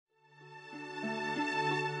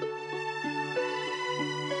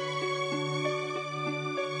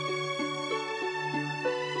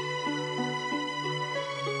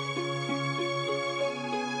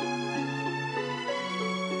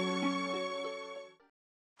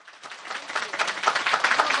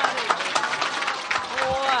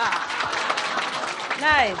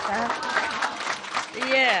nice, huh?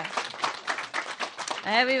 Yeah.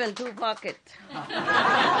 I have even 2 pockets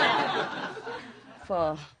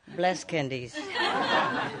for blessed candies.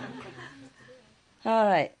 All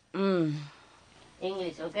right.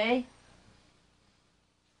 English, okay?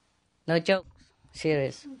 No jokes.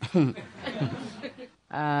 Serious.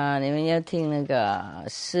 你们要听那个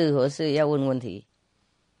是或是要问问题？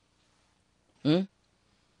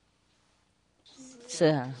是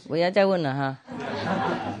啊，不要再问了哈。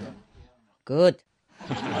Good 。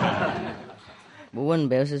不问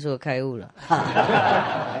表示说开悟了，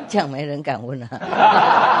这样没人敢问了。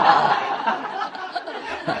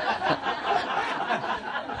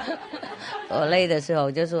我累的时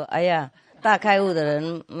候就说：“哎呀，大开悟的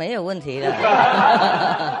人没有问题了。”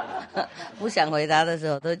不想回答的时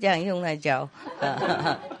候都这样用来教。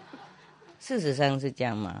事实上是这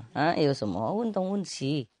样嘛？有什么问东问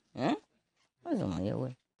西？为什么要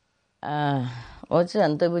问？我自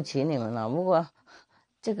然对不起你们了。不过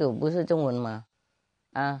这个不是中文吗？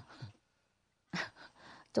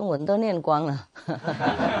中文都念光了。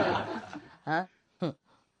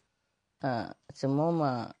什么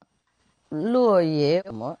嘛？落叶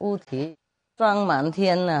什么乌啼霜满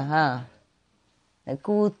天了哈。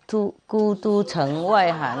孤独城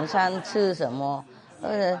外寒山赤什么？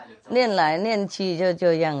念来念去就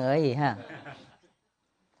这样而已哈。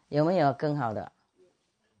有没有更好的？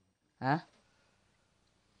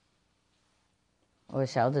我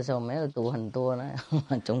小的时候没有读很多呢，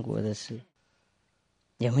中国的诗。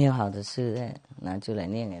有没有好的诗呢？拿出来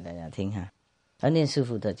念给大家听哈。念师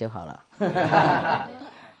傅的就好了。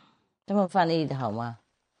他们翻译的好吗？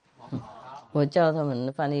我叫他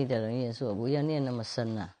们翻译的人也说不要念那么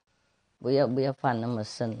深啊，不要翻那么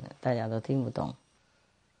深，大家都听不懂。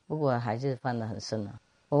不过还是翻得很深啊。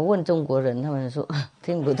我问中国人，他们说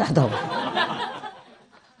听不大懂，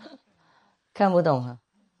看不懂啊。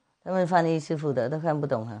他们翻译师傅的都看不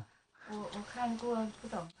懂啊。我看过，不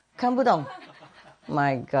懂。看不懂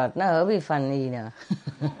 ？My God， 那何必翻译呢？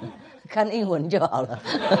看英文就好了，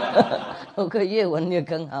有个粤文也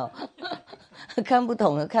更好。看不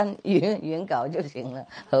懂了，看原稿就行了，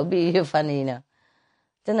何必翻译呢？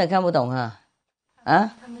真的看不懂啊？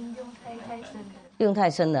他们用太深的。用太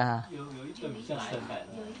深的哈。有一本比较深的。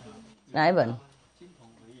哪一本？金童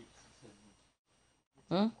回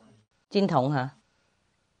忆。金童哈。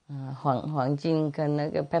黄金跟那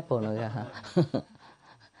个 purple 那个哈。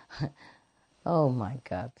Oh my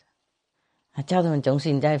God！ 叫他们重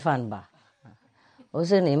新再翻吧。不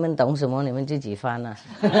是你们懂什么，你们自己翻啊。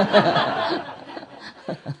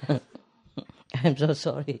I'm so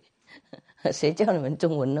sorry。谁叫你们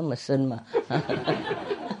中文那么深嘛？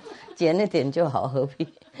简一点就好，何必？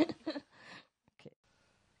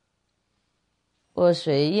我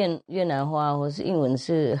学越南话或是英文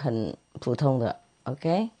是很普通的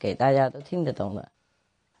 ，OK， 给大家都听得懂的。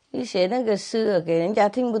你写那个诗给人家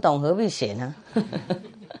听不懂，何必写呢？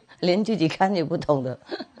连自己看也不懂的。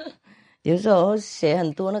有时候写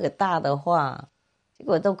很多那个大的话，结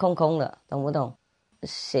果都空空的，懂不懂？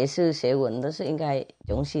写诗写文都是应该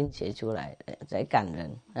用心写出来的，才感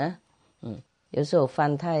人啊。有时候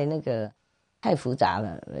翻太复杂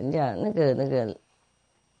了，人家那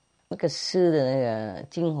个诗的那个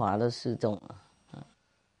精华都失踪了。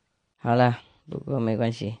好了，不过没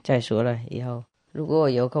关系，再说了，以后如果我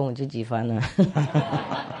有空我自己翻了。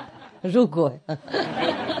如果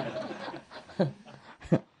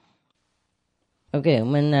OK， 我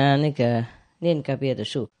们念Kabir的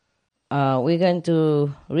书。We're going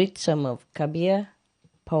to read some of Kabir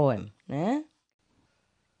poem.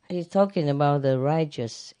 He's talking about the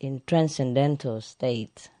righteous in transcendental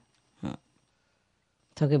state.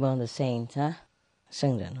 Talking about the saints,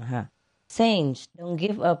 圣人哈。Saints don't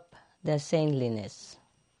give up their saintliness.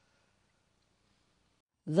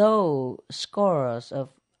 Though scores of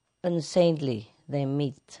unsaintly they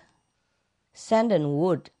meet, sand and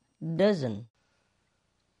wood dozen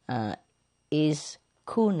is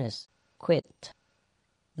coolness quit.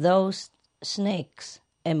 Those snakes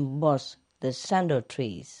emboss the sandal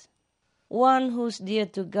trees. One who's dear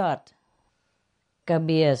to God,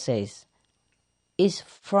 Kabir says, is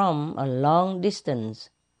from a long distance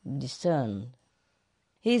discerned.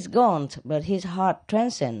 He's gaunt, but his heart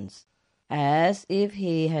transcends, as if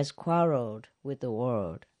he has quarreled with the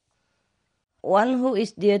world. One who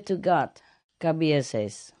is dear to God, Kabir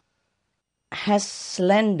says, has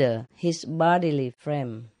slender his bodily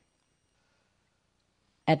frame.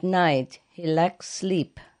 At night he lacks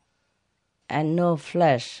sleep, and no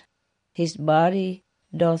flesh his body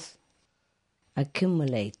doth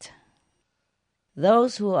accumulate.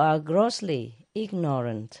 Those who are grossly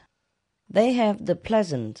ignorant, they have the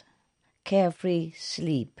pleasant carefree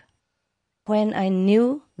sleep. When I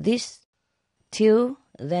knew this, till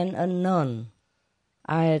then unknown,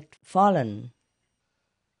 I had fallen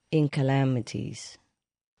in calamities.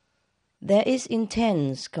 There is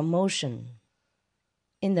intense commotion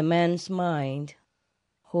in the man's mind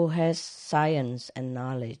who has science and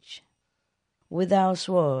knowledge. Without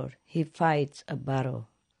sword, he fights a battle.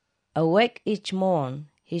 Awake each morn,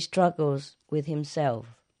 he struggles with himself.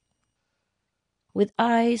 With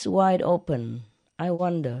eyes wide open, I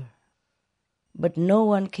wonder, but no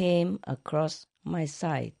one came across my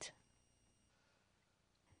sight.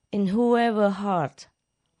 In whoever heart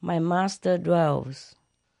my master dwells,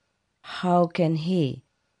 how can he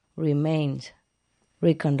remain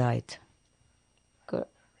recondite?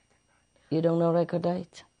 You don't know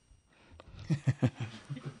recondite?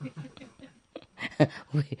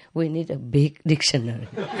 we need a big dictionary.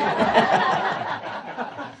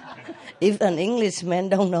 If an Englishman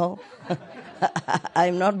don't know,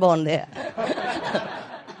 I'm not born there.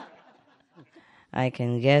 I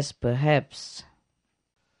can guess perhaps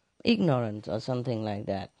ignorant or something like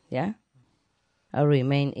that, yeah? Or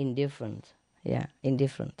remain indifferent,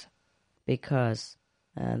 indifferent. Because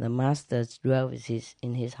the master dwells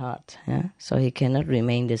in his heart, yeah? So he cannot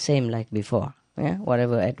remain the same like before, yeah?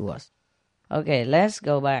 Whatever it was. Okay, let's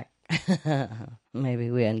go back.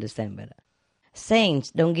 Maybe we understand better.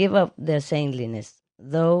 Saints don't give up their saintliness,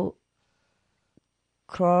 though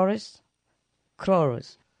crores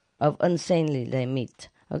of unsaintly they meet.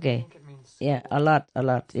 Okay, yeah, a lot,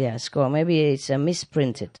 yeah, score. Maybe it's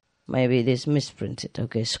misprinted. Maybe it is misprinted.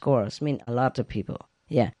 Okay, scores mean a lot of people.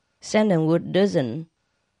 Yeah, sandalwood doesn't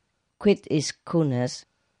quit its coolness,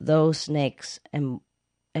 though snakes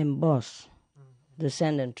emboss the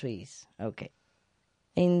sandal trees. Okay.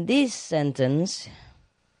 In this sentence,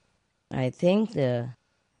 I think the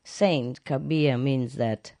Saint Kabir means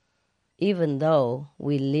that even though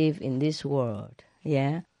we live in this world,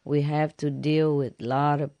 yeah, we have to deal with a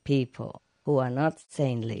lot of people who are not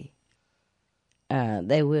saintly.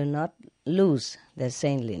 They will not lose their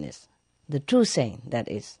saintliness. The true saint, that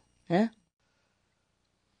is. Huh?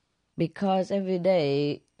 Because every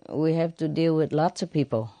day we have to deal with lots of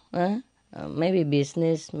people. Maybe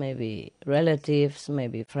business, maybe relatives,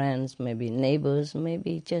 maybe friends, maybe neighbors,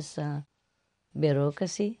 maybe just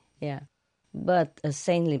bureaucracy. Yeah. But a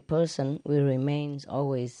saintly person will remain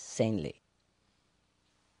always saintly.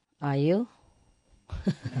 Are you?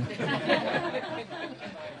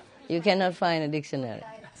 You cannot find a dictionary. It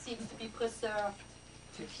seems to be preserved,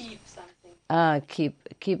 to keep something.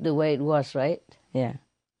 Keep the way it was, right? Yeah.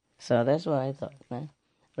 So that's what I thought.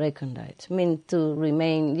 Recondite. Mean to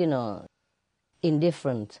remain,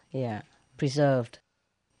 indifferent, yeah, preserved,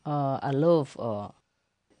 or aloof, or,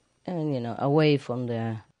 away from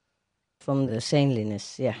the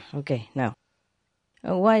saintliness. Yeah, okay, now.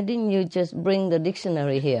 Why didn't you just bring the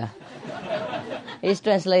dictionary here? It's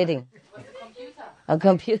translating. A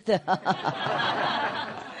computer.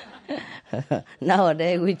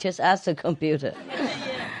 Nowadays, we just ask the computer.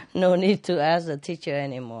 No need to ask the teacher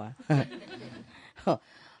anymore.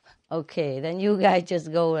 Okay, then you guys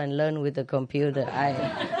just go and learn with the computer.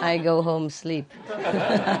 I go home, sleep.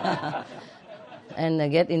 And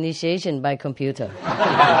get initiation by computer.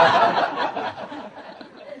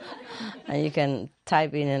 And you can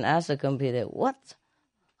type in and ask the computer, what's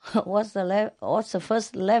the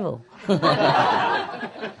first level?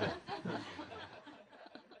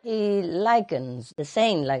 He likens the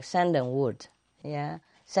saint like sandalwood. Yeah,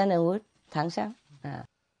 sandalwood, tangxiang.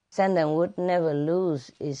 Sandalwood never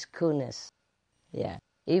lose its coolness. Yeah,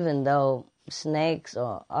 even though snakes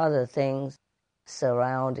or other things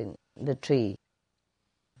surrounding the tree.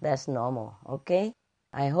 That's normal, okay?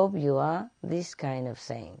 I hope you are this kind of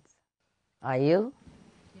saint. Are you?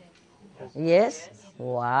 Yes?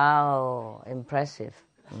 Wow, impressive.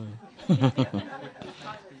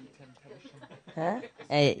 Huh?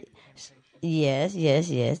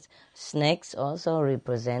 Yes. Snakes also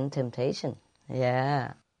represent temptation.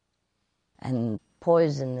 Yeah. And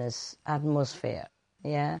poisonous atmosphere.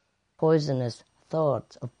 Yeah. Poisonous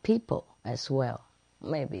thoughts of people as well.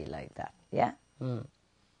 Maybe like that. Yeah.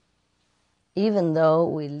 Even though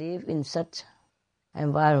we live in such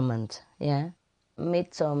environment, yeah,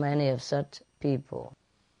 meet so many of such people,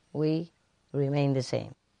 we remain the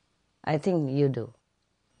same. I think you do.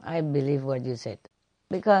 I believe what you said.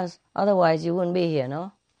 Because otherwise you wouldn't be here,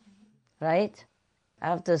 no? Right?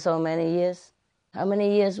 After so many years. How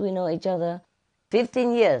many years we know each other?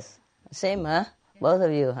 15 years. Same, huh? Both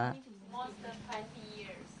of you, huh? More than 20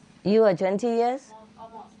 years. You are 20 years?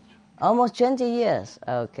 Almost. Almost 20 years.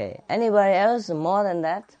 Okay. Anybody else more than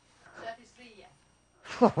that? 33 years.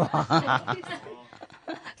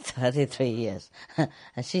 33 years. And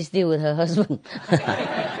she's still with her husband.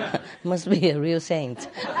 Must be a real saint.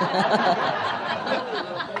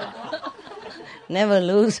 Never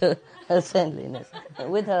lose her saintliness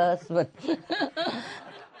with her husband.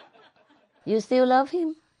 You still love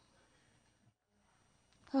him?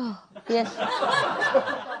 Oh, yes.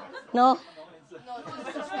 No?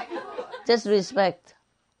 Just respect.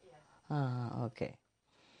 Ah, okay.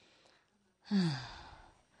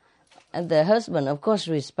 And the husband, of course,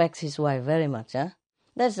 respects his wife very much. Huh?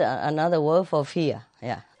 That's another word for fear.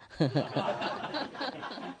 Yeah. Okay.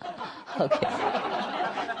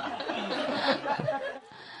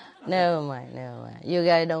 Never mind. You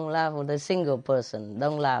guys don't laugh with a single person.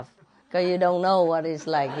 Don't laugh. Because you don't know what it's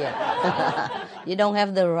like yet. You don't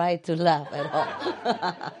have the right to laugh at all.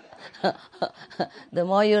 The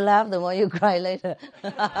more you laugh, the more you cry later.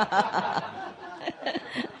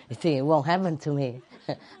 You think it won't happen to me.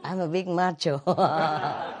 I'm a big macho.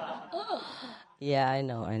 Yeah, I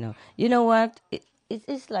know. You know what?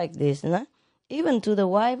 It's like this, huh? Even to the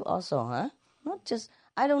wife also, huh? Not just,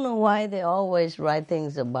 I don't know why they always write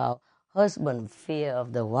things about husband fear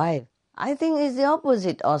of the wife. I think it's the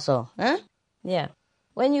opposite also, huh? Yeah.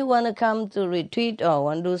 When you want to come to retreat or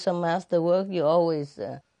want to do some master work, you always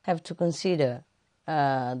have to consider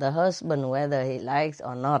the husband, whether he likes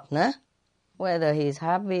or not, huh? Whether he's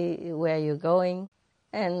happy where you're going,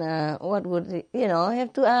 and what would,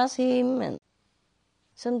 have to ask him. And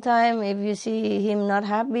sometimes if you see him not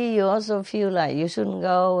happy, you also feel like you shouldn't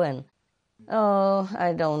go, and,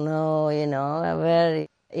 I don't know, very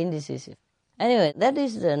indecisive. Anyway, that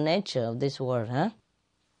is the nature of this world, huh?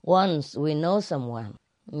 Once we know someone,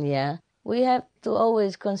 yeah, we have to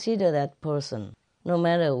always consider that person. No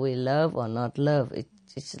matter we love or not love,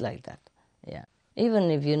 it's like that, yeah.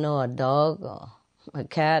 Even if you know a dog or a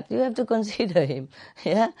cat, you have to consider him,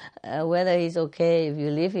 yeah? Whether he's okay if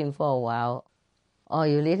you leave him for a while, or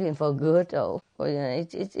you leave him for good, or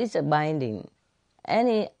it's a binding.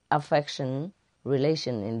 Any affection,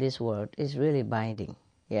 relation in this world is really binding,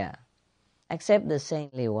 yeah. Except the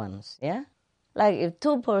saintly ones, yeah? Like if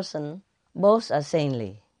two persons, both are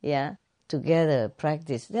saintly, yeah, together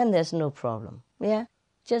practice, then there's no problem, yeah?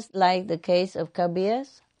 Just like the case of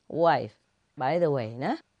Kabir's wife. By the way,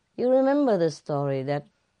 nah? You remember the story that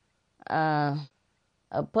a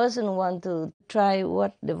person wants to try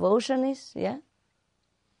what devotion is, yeah?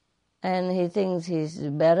 And he thinks he's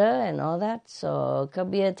better and all that, so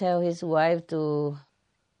Kabir tell his wife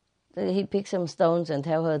he pick some stones and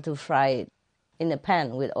tell her to fry it in a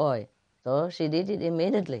pan with oil. So she did it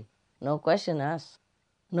immediately. No question asked.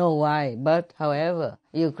 No why, but however,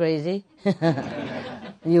 you crazy?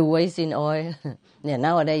 You wasting oil. Yeah,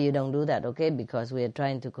 nowadays you don't do that, okay? Because we are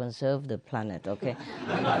trying to conserve the planet, okay?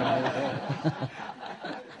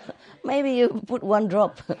 Maybe you put one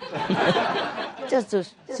drop. Just to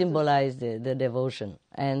symbolize the devotion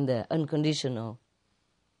and the unconditional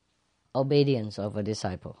obedience of a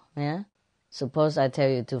disciple, yeah? Suppose I tell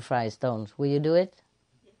you to fry stones. Will you do it?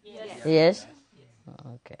 Yes? Yes?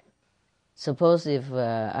 Okay. Suppose if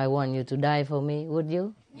I want you to die for me, would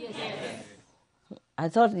you? Yes. I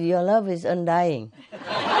thought your love is undying.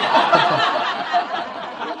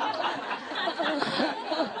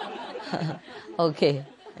 Okay.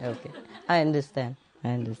 I understand.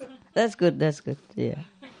 That's good, yeah.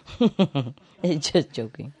 It's just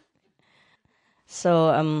joking.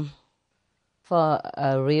 So, for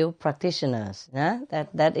real practitioners,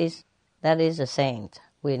 that is a saint.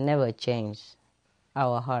 We never change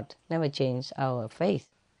our heart, never change our faith,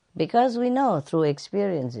 because we know through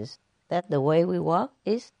experiences that the way we walk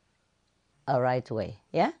is a right way,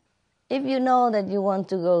 yeah? If you know that you want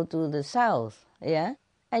to go to the south, yeah,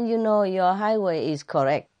 and you know your highway is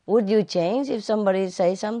correct, would you change if somebody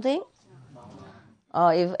say something? No.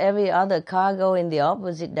 Or if every other car go in the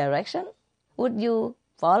opposite direction, would you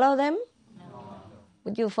follow them? No.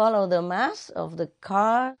 Would you follow the mass of the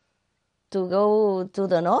car to go to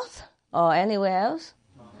the north or anywhere else?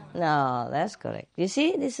 No, that's correct. You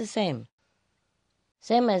see, this is the same.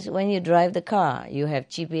 Same as when you drive the car. You have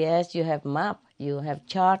GPS, you have map, you have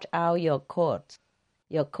charted out your course,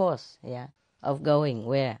 yeah, of going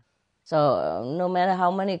where. So no matter how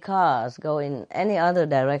many cars go in any other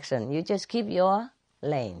direction, you just keep your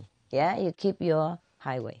lane, yeah? You keep your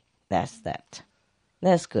highway. That's that.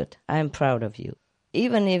 That's good. I'm proud of you.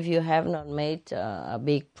 Even if you have not made a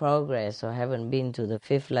big progress or haven't been to the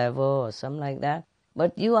 5th level or something like that,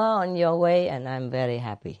 but you are on your way and I'm very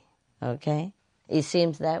happy, okay? It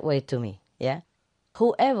seems that way to me, yeah?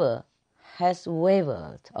 Whoever has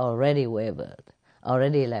wavered, already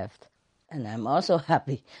left, and I'm also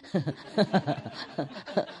happy.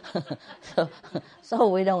 so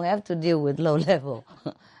we don't have to deal with low level,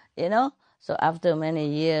 you know. So after many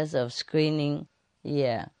years of screening,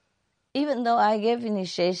 yeah, even though I gave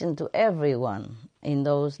initiation to everyone in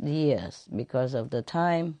those years because of the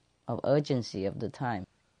time, of urgency of the time,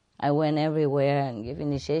 I went everywhere and gave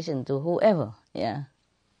initiation to whoever, yeah.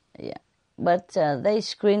 But they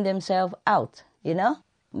screened themselves out, you know,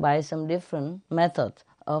 by some different method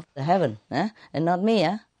of the heaven, and not me.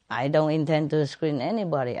 I don't intend to screen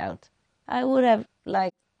anybody out. I would have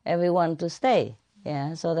liked everyone to stay,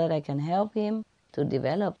 yeah, so that I can help him to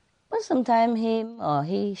develop. But sometimes him or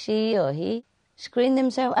he, she or he screen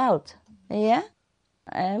themselves out, yeah,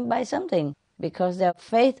 and by something, because their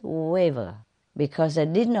faith waver, because they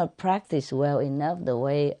did not practice well enough the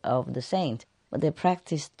way of the saint, but they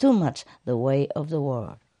practiced too much the way of the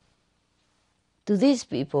world. To these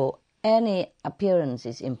people, any appearance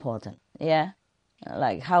is important, yeah,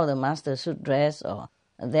 like how the master should dress, or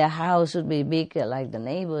their house should be big like the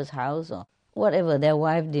neighbor's house, or whatever their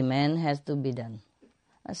wife demand has to be done.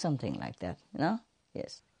 Something like that, you know?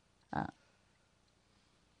 Yes.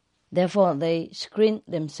 Therefore, they screened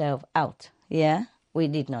themselves out, yeah? We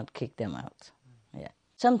did not kick them out, yeah.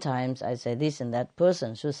 Sometimes I say this and that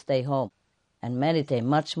person should stay home and meditate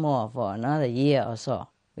much more for another year or so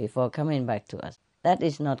before coming back to us. That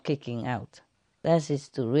is not kicking out. That is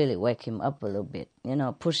to really wake him up a little bit, you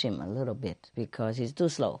know, push him a little bit because he's too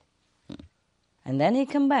slow. And then he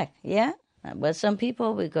come back, yeah? But some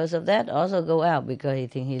people, because of that, also go out because he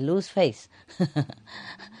think he lose face.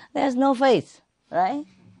 There's no face, right?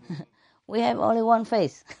 We have only one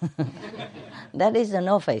face. That is the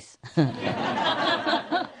no face.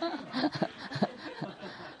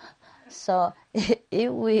 So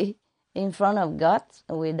if we, in front of God,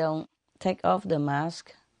 we don't take off the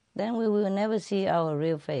mask, then we will never see our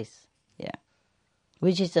real face, yeah,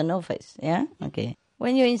 which is the no face, yeah, okay.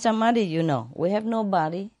 When you're in samadhi, you know, we have no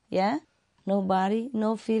body, yeah, no body,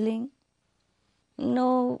 no feeling,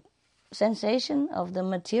 no sensation of the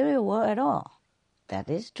material world at all. That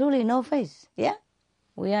is truly no face, yeah.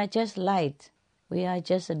 We are just light. We are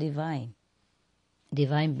just a divine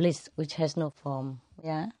bliss, which has no form,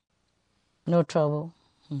 yeah, no trouble.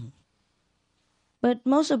 But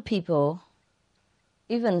most of people,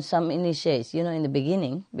 even some initiates, you know, in the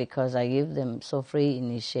beginning, because I give them so free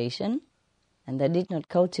initiation, and they did not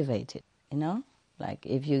cultivate it, you know. Like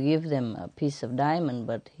if you give them a piece of diamond,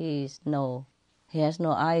 but he has no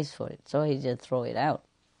eyes for it, so he just throw it out.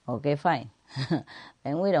 Okay, fine.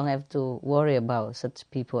 And we don't have to worry about such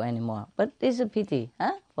people anymore. But it's a pity,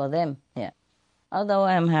 for them, yeah. Although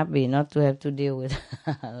I'm happy not to have to deal with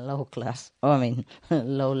low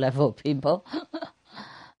level people.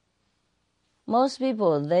 Most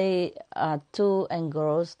people, they are too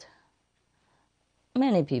engrossed.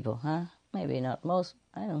 Many people, maybe not most.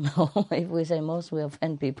 I don't know. If we say most, we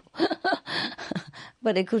offend people.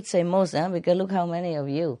 But it could say most, because look how many of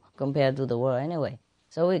you compared to the world anyway.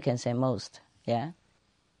 So we can say most, yeah.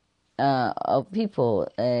 Of people,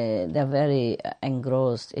 they're very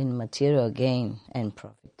engrossed in material gain and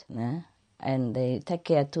profit, and they take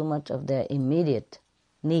care too much of their immediate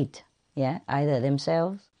need, yeah, either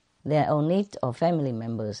themselves, their own need, or family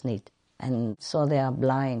members' need, and so they are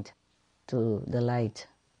blind to the light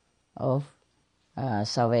of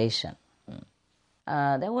salvation.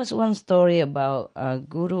 There was one story about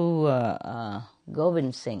Guru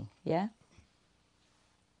Gobind Singh, yeah.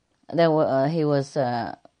 He was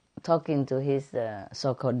talking to his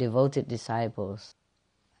so-called devoted disciples,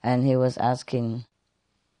 and he was asking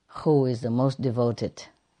who is the most devoted,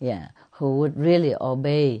 yeah, who would really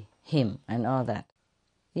obey him and all that.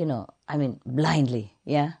 You know, I mean, blindly,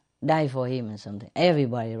 yeah, die for him and something.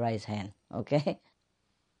 Everybody raise hand, okay?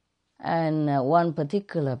 And one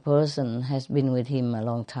particular person has been with him a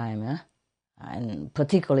long time, and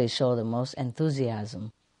particularly show the most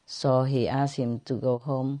enthusiasm. So he asked him to go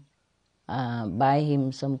home, buy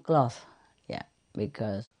him some cloth, yeah,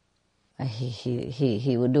 because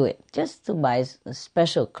he would do it just to buy a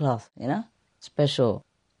special cloth, you know, special,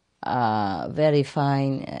 very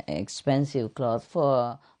fine, expensive cloth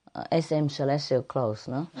for SM Celestial clothes,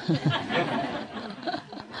 no?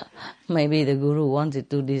 Maybe the Guru wanted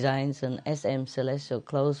to design some SM Celestial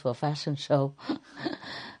clothes for fashion show.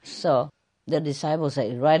 So the disciple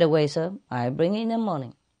said, right away, sir, I bring it in the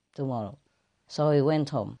morning, tomorrow. So he went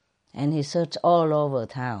home, and he searched all over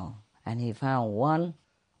town, and he found one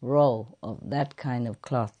roll of that kind of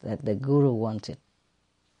cloth that the Guru wanted.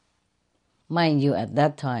 Mind you, at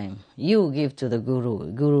that time, you give to the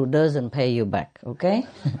Guru. Guru doesn't pay you back, okay?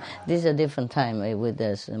 This is a different time with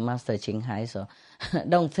this Master Ching Hai, so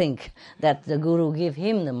don't think that the Guru give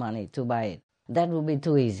him the money to buy it. That would be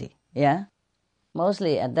too easy, yeah?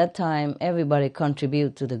 Mostly at that time, everybody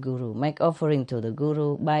contribute to the Guru, make offering to the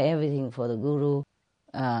Guru, buy everything for the Guru,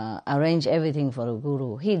 arrange everything for the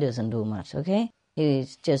Guru. He doesn't do much, okay? He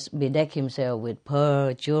just bedeck himself with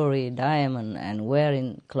pearl, jewelry, diamond, and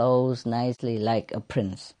wearing clothes nicely like a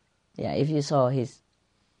prince. Yeah, if you saw his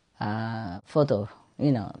photo,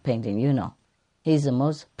 painting, he's the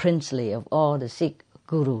most princely of all the Sikh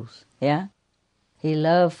gurus, yeah? He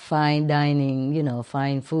loved fine dining,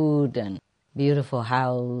 fine food and beautiful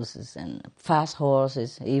houses and fast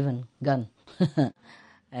horses, even gun,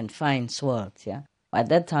 and fine swords, yeah? At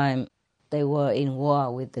that time, they were in war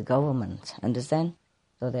with the government, understand?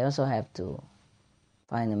 So they also have to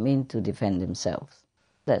find a means to defend themselves.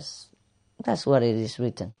 That's what it is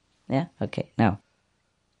written. Yeah? Okay, now.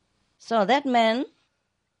 So that man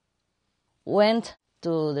went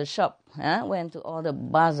to the shop, went to all the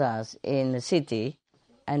bazaars in the city,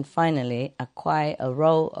 and finally acquired a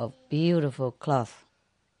roll of beautiful cloth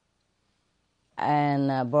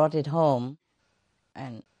and brought it home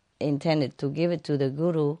and intended to give it to the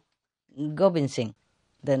Guru Gobind Singh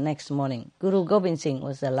the next morning. Guru Gobind Singh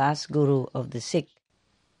was the last guru of the Sikh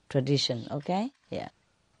tradition, okay? Yeah.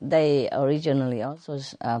 They originally also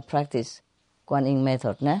practiced Kuan Yin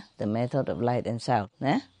method, the method of light and sound,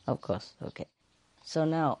 of course, okay. So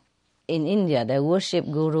now, in India, they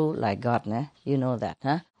worship Guru like God, you know that,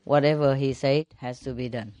 huh? Whatever he said has to be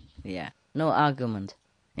done, yeah. No argument,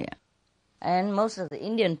 yeah. And most of the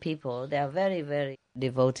Indian people, they are very, very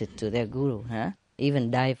devoted to their Guru,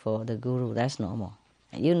 even die for the Guru, that's normal.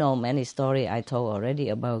 You know many stories I told already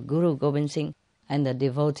about Guru Gobind Singh and the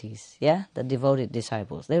devotees, the devoted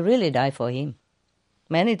disciples. They really die for him.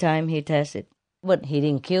 Many times he tested, but he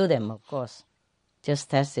didn't kill them, of course.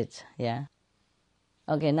 Just tested, yeah.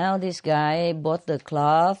 Okay, now this guy bought the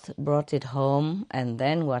cloth, brought it home, and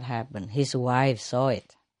then what happened? His wife saw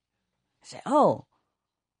it. She said, "Oh,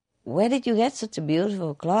 where did you get such a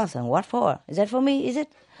beautiful cloth and what for? Is that for me, is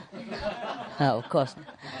it?" No, of course.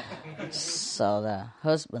 So the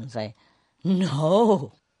husband say,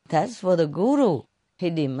 "No, that's for the Guru. He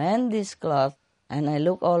demand this cloth and I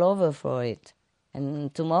look all over for it.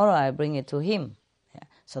 And tomorrow I bring it to him." Yeah.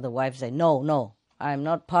 So the wife say, No, I'm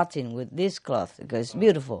not parting with this cloth because it's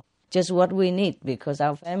beautiful. Just what we need because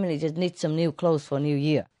our family just needs some new clothes for New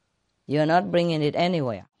Year. You're not bringing it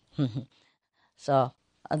anywhere. So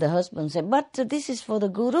the husband said, "But this is for the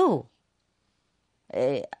Guru.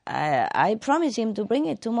 I promised him to bring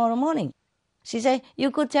it tomorrow morning." She said,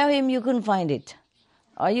 "You could tell him you couldn't find it.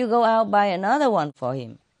 Or you go out buy another one for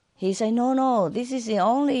him." He said, No, this is the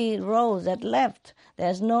only rose that left.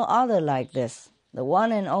 There's no other like this. The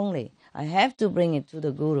one and only. I have to bring it to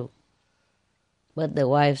the Guru. But the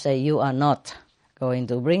wife said, "You are not going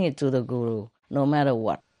to bring it to the Guru, no matter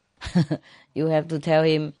what. You have to tell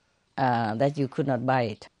him that you could not buy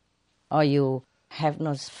it. Or you have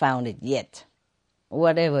not found it yet.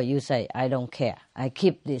 Whatever you say, I don't care. I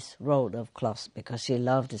keep this roll of cloth because she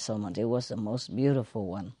loved it so much. It was the most beautiful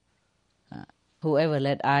one. Whoever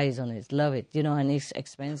laid eyes on it, love it, and it's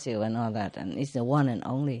expensive and all that, and it's the one and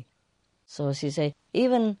only." So she said, he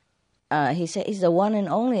said, "It's the one and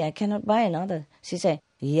only, I cannot buy another." She said,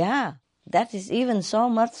 "Yeah, that is even so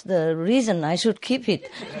much the reason I should keep it."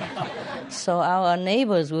 So our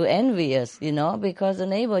neighbors will envy us, because the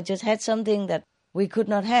neighbor just had something that we could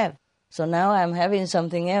not have. So now I'm having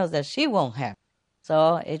something else that she won't have.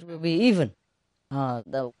 So it will be even.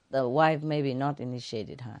 The wife maybe not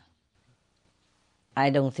initiated, I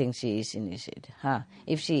don't think she is initiated,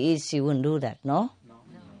 If she is, she wouldn't do that, no?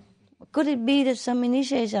 Could it be that some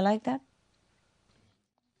initiates are like that?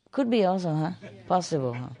 Could be also,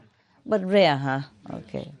 Possible, But rare,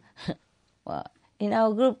 Okay. Well, in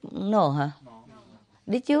our group, no,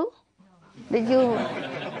 Did you?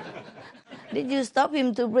 Did you stop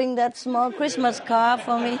him to bring that small Christmas card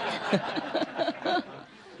for me?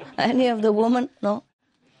 Any of the women? No?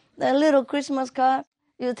 That little Christmas card?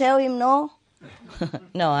 You tell him no?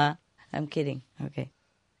 No, I'm kidding. Okay.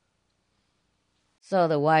 So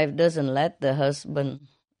the wife doesn't let the husband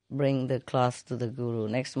bring the cloth to the Guru.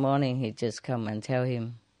 Next morning he just come and tell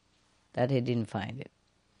him that he didn't find it.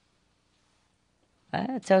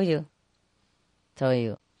 I tell you,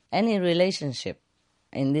 any relationship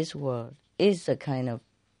in this world is a kind of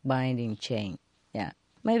binding chain. Yeah.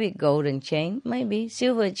 Maybe golden chain, maybe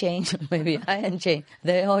silver chain, maybe iron chain.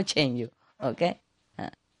 They all chain you, okay?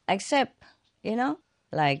 Except,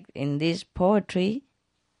 like in this poetry,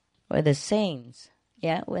 where the saints,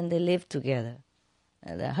 when they live together,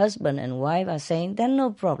 the husband and wife are saying, then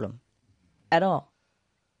no problem at all.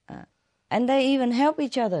 And they even help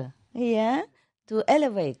each other, to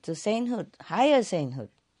elevate to sainthood, higher sainthood.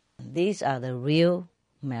 These are the real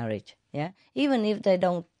marriage, even if they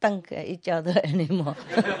don't thank each other anymore.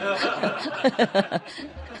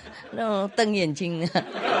 No, tân hiền trinh.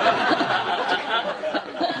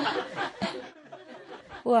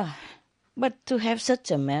 Wow. But to have such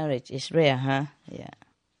a marriage is rare, huh? Yeah.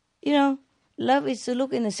 You know, love is to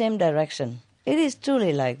look in the same direction. It is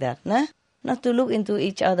truly like that, nah? Not to look into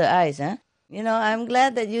each other's eyes, huh? You know, I'm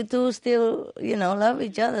glad that you two still, love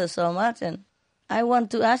each other so much. And I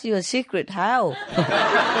want to ask you a secret. How?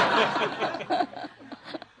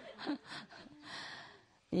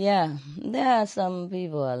 Yeah, there are some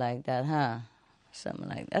people are like that, huh? Some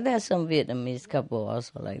like that. There are some Vietnamese couple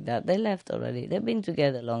also like that. They left already. They've been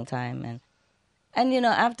together a long time. And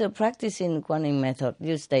after practicing Kuan Yin method,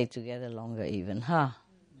 you stay together longer even, huh?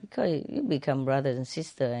 Because you become brothers and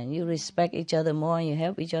sisters and you respect each other more and you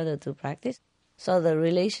help each other to practice. So the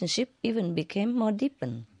relationship even became more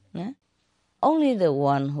deepened. Yeah? Only the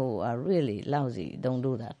one who are really lousy don't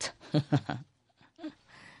do that.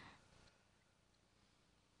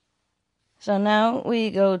 So now we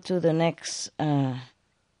go to the next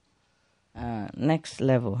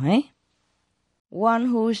level. One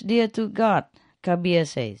who is dear to God, Kabir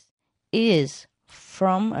says, is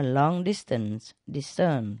from a long distance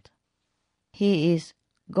discerned. He is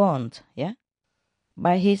gaunt,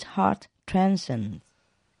 by his heart transcends,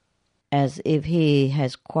 as if he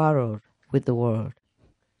has quarreled with the world.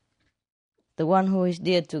 The one who is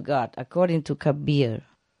dear to God, according to Kabir,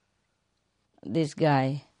 this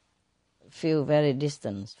guy feel very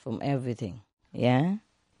distant from everything,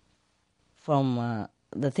 from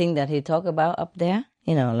the thing that he talk about up there,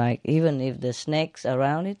 like even if the snakes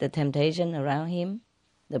around it, the temptation around him,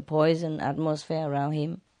 the poison atmosphere around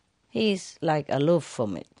him, he's like aloof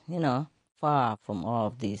from it, far from all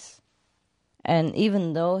of this. And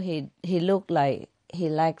even though he looked like he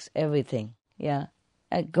likes everything,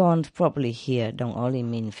 gaunt probably here don't only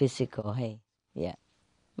mean physical,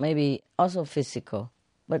 maybe also physical,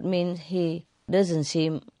 but means he doesn't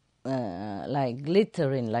seem like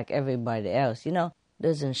glittering like everybody else,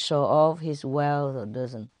 doesn't show off his wealth or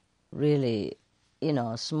doesn't really,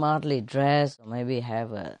 smartly dress or maybe have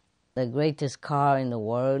the greatest car in the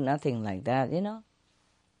world, nothing like that,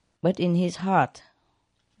 But in his heart,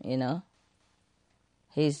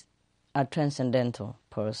 he's a transcendental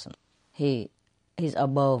person. He's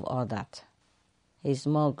above all that. He's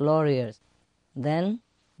more glorious than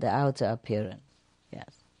the outer appearance.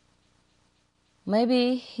 Yes.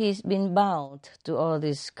 Maybe he's been bound to all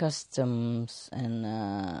these customs and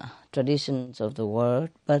traditions of the world,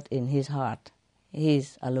 but in his heart,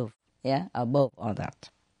 he's aloof, above all that.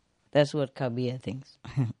 That's what Kabir thinks.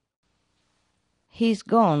 He's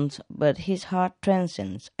gaunt, but his heart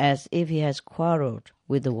transcends, as if he has quarreled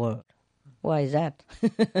with the world. Why is that?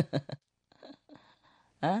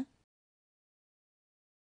 Huh?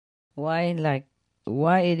 Why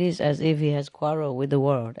it is as if he has quarreled with the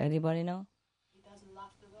world? Anybody know? He doesn't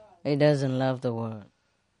love the world. He doesn't love the world.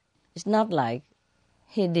 It's not like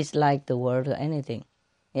he dislikes the world or anything,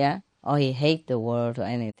 or he hates the world or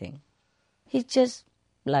anything. He just,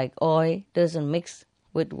 like oil, doesn't mix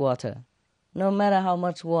with water. No matter how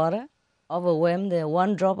much water, overwhelmed the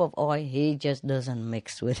one drop of oil, he just doesn't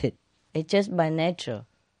mix with it. It's just by nature.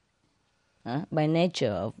 By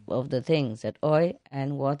nature of the things that oil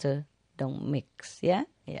and water don't mix, The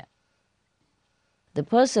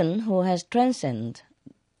person who has transcended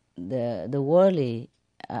the worldly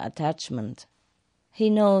attachment, he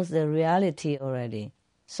knows the reality already.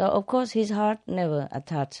 So, of course, his heart never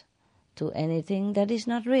attached to anything that is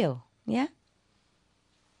not real,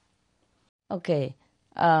 Okay,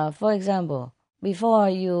 for example, before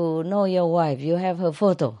you know your wife, you have her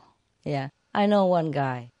photo, I know one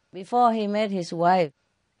guy. Before he met his wife,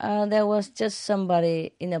 there was just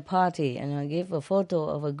somebody in a party, and I give a photo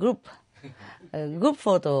of a group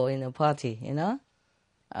photo in a party,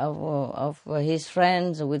 of his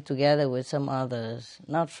friends together with some others,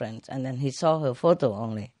 not friends. And then he saw her photo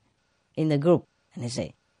only in the group, and he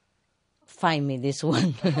said, "Find me this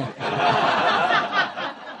one."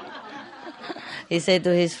 He said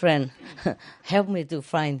to his friend, "Help me to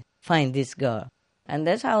find this girl." And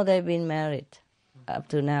that's how they've been married up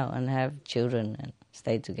to now and have children and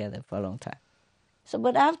stay together for a long time. So,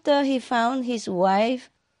 but after he found his wife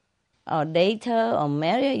or date her or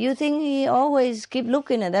marry her, you think he always keep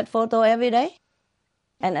looking at that photo every day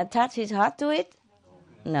and attach his heart to it?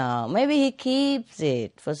 No, maybe he keeps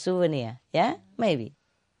it for souvenir, maybe.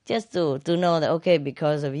 Just to know that, okay,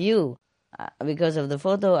 because of you, because of the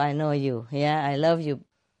photo, I know you. Yeah, I love you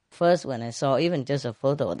first when I saw even just a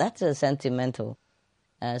photo. That's a sentimental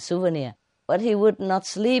souvenir. But he would not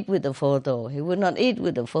sleep with the photo. He would not eat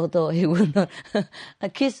with the photo. He would not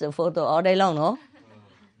kiss the photo all day long, no?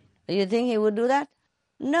 You think he would do that?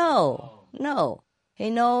 No. He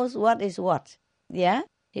knows what is what. Yeah?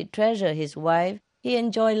 He treasures his wife. He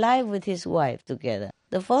enjoy life with his wife together.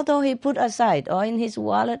 The photo he put aside or in his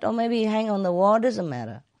wallet or maybe hang on the wall, doesn't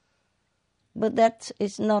matter. But that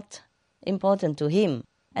is not important to him.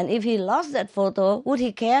 And if he lost that photo, would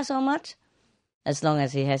he care so much? As long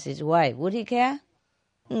as he has his wife, would he care?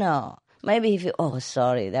 No. Maybe he feel, oh,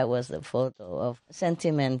 sorry, that was the photo of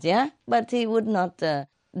sentiment, yeah? But he would not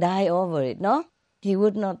die over it, no? He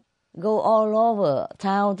would not go all over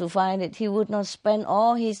town to find it. He would not spend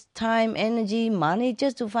all his time, energy, money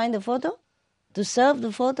just to find the photo? To serve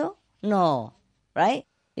the photo? No, right?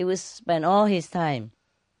 He would spend all his time,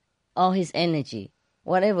 all his energy,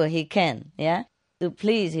 whatever he can, yeah? To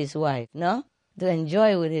please his wife, no? To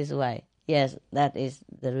enjoy with his wife. Yes, that is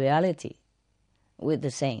the reality with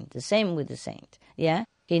the saint. The same with the saint. Yeah?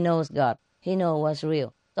 He knows God. He knows what's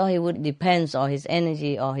real. So he would depend on his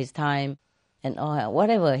energy or his time and all,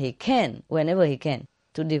 whatever he can, whenever he can,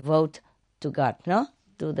 to devote to God, no?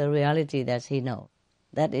 To the reality that he knows.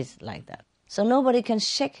 That is like that. So nobody can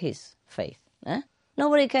shake his faith. Eh?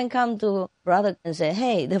 Nobody can come to brother and say,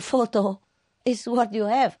 hey, the photo is what you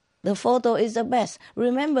have. The photo is the best.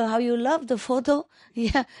 Remember how you love the photo?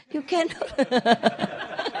 Yeah, you cannot.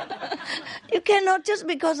 You cannot just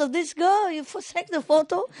because of this girl, you forsake the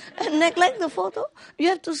photo and neglect the photo. You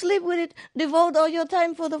have to sleep with it, devote all your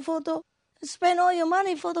time for the photo, spend all your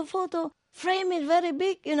money for the photo, frame it very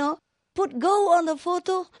big, put gold on the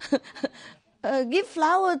photo, give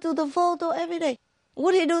flower to the photo every day.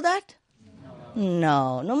 Would he do that?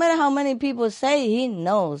 No. No matter how many people say he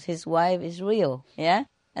knows his wife is real, yeah?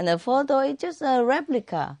 And the photo is just a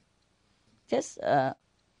replica, just a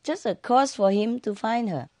cause for him to find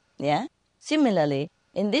her. Yeah. Similarly,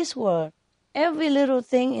 in this world, every little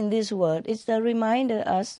thing in this world is the reminder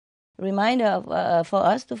for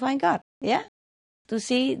us to find God. Yeah. To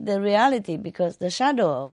see the reality, because the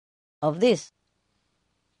shadow of this,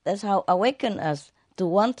 that's how awaken us to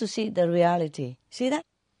want to see the reality. See that?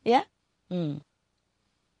 Yeah.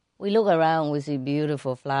 We look around, we see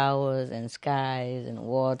beautiful flowers and skies and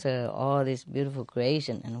water, all this beautiful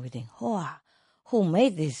creation, and we think, oh, who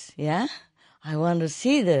made this? Yeah, I want to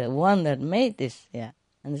see the one that made this. Yeah,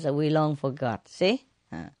 and so we long for God. See,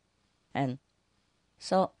 and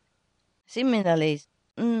so similarly,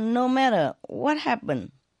 no matter what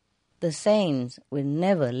happened, the saints will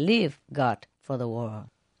never leave God for the world.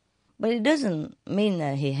 But it doesn't mean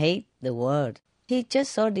that he hates the world. He's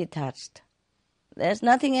just so detached. There's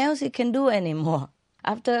nothing else he can do anymore.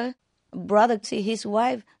 After brother see his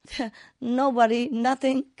wife,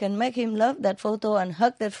 nothing can make him love that photo and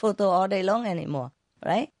hug that photo all day long anymore,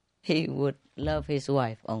 right? He would love his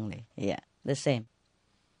wife only. Yeah, the same.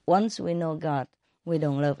 Once we know God, we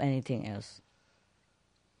don't love anything else.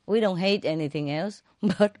 We don't hate anything else,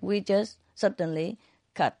 but we just suddenly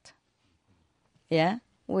cut. Yeah,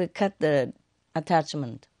 we cut the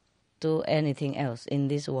attachment to anything else in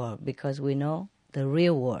this world because we know the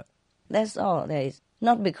real world. That's all there is.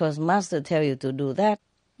 Not because master tell you to do that,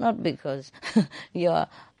 not because your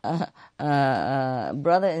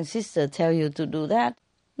brother and sister tell you to do that,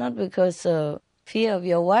 not because fear of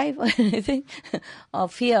your wife or anything, or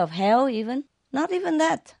fear of hell even, not even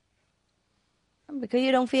that. Because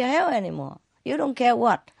you don't fear hell anymore. You don't care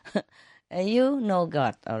what. And you know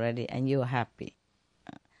God already and you're happy.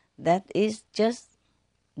 That is just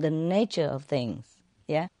the nature of things,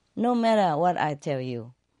 yeah? No matter what I tell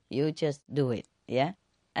you, you just do it, yeah?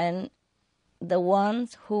 And the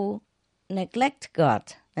ones who neglect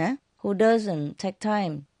God, who doesn't take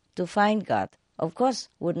time to find God, of course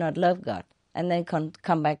would not love God, and then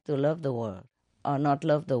come back to love the world, or not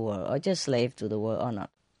love the world, or just slave to the world or not.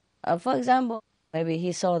 For example, maybe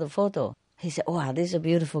he saw the photo. He said, wow, this is a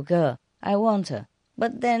beautiful girl. I want her.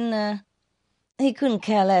 But then he couldn't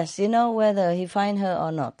care less, whether he find her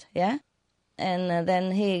or not, yeah? And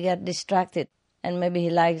then he got distracted, and maybe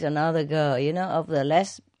he likes another girl, of the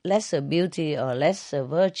lesser beauty or lesser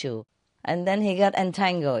virtue. And then he got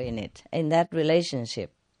entangled in that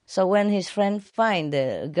relationship. So when his friend find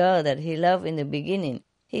the girl that he loved in the beginning,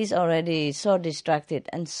 he's already so distracted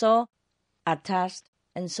and so attached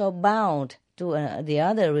and so bound to the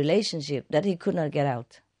other relationship that he could not get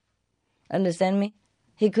out. Understand me?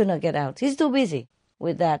 He could not get out. He's too busy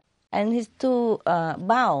with that. And he's too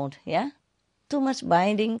bound, yeah? Too much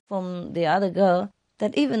binding from the other girl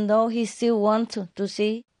that even though he still wants to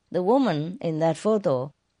see the woman in that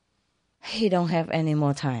photo, he don't have any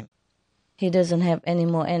more time. He doesn't have any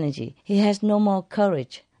more energy. He has no more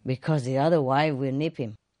courage because the other wife will nip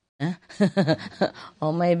him. Huh?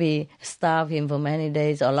 Or maybe starve him for many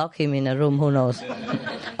days or lock him in a room, who knows.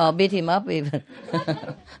 Or beat him up even.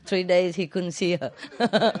 3 days he couldn't see her.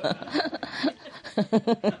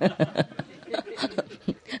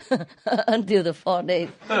 Until the 4th day.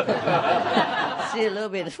 See a little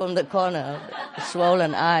bit from the corner,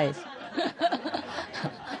 swollen eyes.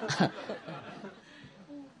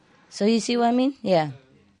 So you see what I mean? Yeah.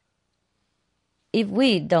 If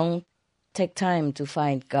we don't take time to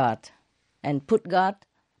find God and put God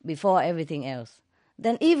before everything else,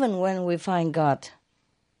 then even when we find God,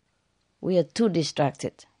 we are too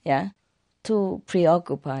distracted, yeah? Too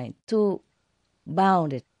preoccupied, too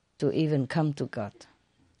bounded to even come to God.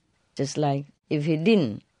 Just like if he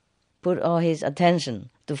didn't put all his attention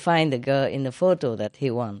to find the girl in the photo that he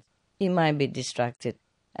wants, he might be distracted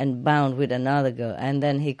and bound with another girl, and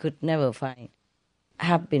then he could never find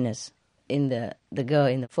happiness in the girl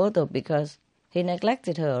in the photo because he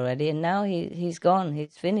neglected her already, and now he's gone,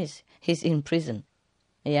 he's finished, he's in prison,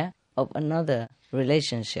 yeah, of another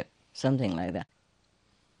relationship, something like that.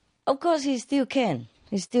 Of course, he still can,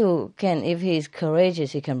 if he's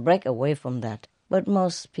courageous, he can break away from that. But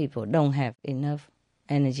most people don't have enough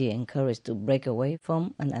energy and courage to break away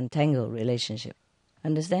from an entangled relationship.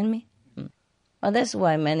 Understand me? Well, that's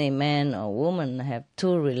why many men or women have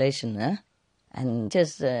 2 relations, and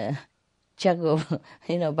just juggle,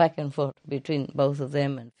 back and forth between both of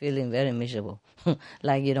them and feeling very miserable,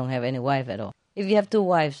 like you don't have any wife at all. If you have 2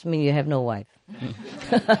 wives, mean you have no wife.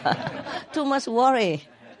 Too much worry,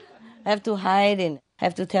 have to hide and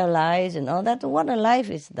have to tell lies and all that. What a life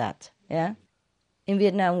is that? Yeah. In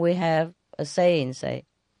Vietnam, we have a saying.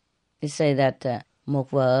 It say that một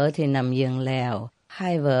vợ thì nằm giường lèo,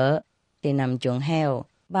 2 vợ thì nằm chuồng heo,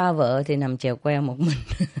 3 vợ thì nằm chèo queo một mình.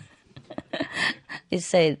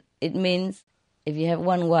 It means if you have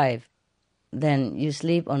 1 wife, then you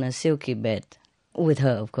sleep on a silky bed with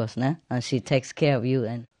her, of course, nah? And she takes care of you,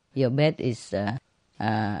 and your bed is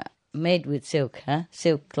made with silk,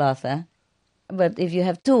 silk cloth. But if you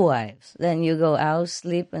have 2 wives, then you go out,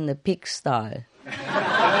 sleep in the pigsty.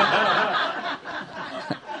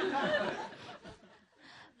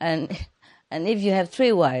 And if you have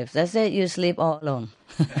 3 wives, that's it, you sleep all alone.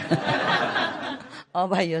 All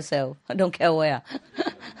by yourself, I don't care where.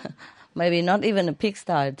 Maybe not even a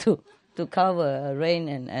pigsty to cover rain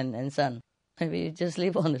and sun. Maybe you just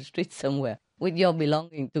live on the street somewhere with your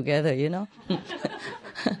belongings together,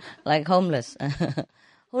 like homeless.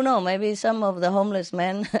 Who knows, maybe some of the homeless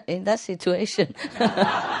men in that situation.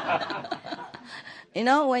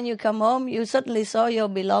 When you come home, you suddenly saw your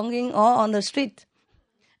belonging all on the street.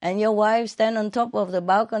 And your wife stand on top of the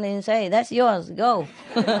balcony and say, "That's yours, go."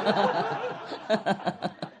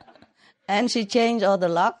 And she changed all the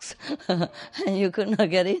locks, and you could not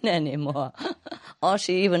get in anymore. Or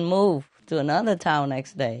she even moved to another town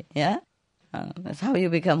next day, yeah? That's how you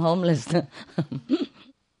become homeless.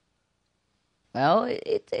 Well,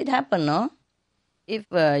 it happened, no? If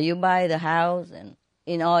you buy the house and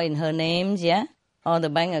all in her names, yeah? Or the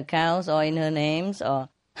bank accounts all in her names, or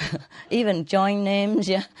even joint names,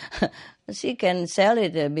 yeah? She can sell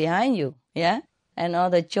it behind you, yeah? And all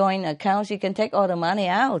the joint accounts, she can take all the money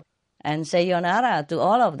out and say sayonara to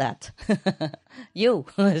all of that. You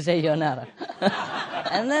say sayonara.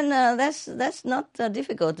 And then that's not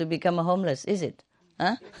difficult to become a homeless, is it?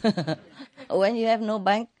 Huh? When you have no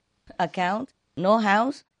bank account, no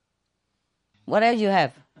house, what else you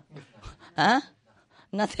have? Huh?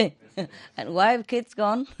 Nothing. And wife, kids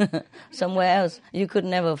gone somewhere else you could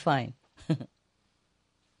never find.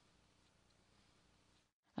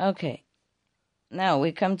 Okay. Now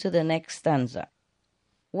we come to the next stanza.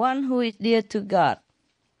 One who is dear to God,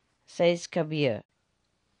 says Kabir,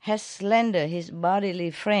 has slender his bodily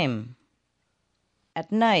frame.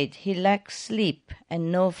 At night he lacks sleep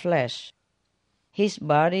and no flesh. His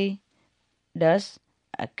body does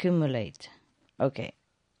accumulate. Okay.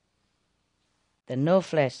 The no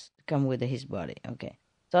flesh come with his body. Okay.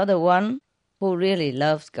 So the one who really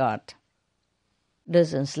loves God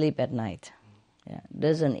doesn't sleep at night. Yeah.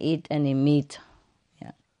 Doesn't eat any meat.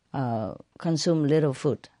 Yeah. Consume little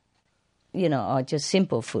food. Or just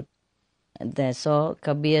simple food. And so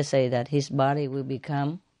Kabir say that his body will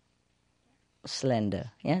become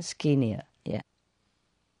slender, skinnier,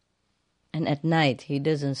 And at night he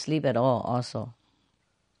doesn't sleep at all also.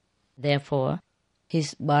 Therefore,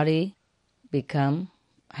 his body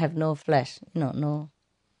have no flesh, not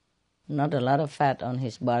a lot of fat on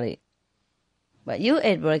his body. But you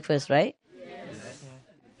ate breakfast, right?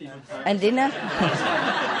 Yes. And dinner?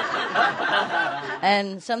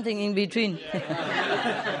 And something in between?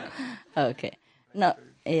 Okay. No,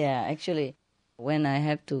 yeah, actually, when I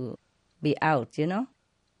have to be out,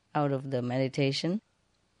 out of the meditation,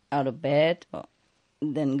 out of bed,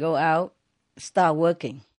 then go out, start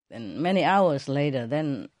working. Then many hours later,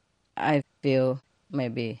 then I feel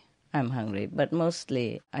maybe I'm hungry, but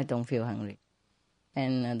mostly I don't feel hungry.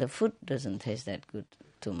 And the food doesn't taste that good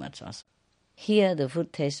too much also. Here the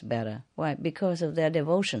food tastes better. Why? Because of their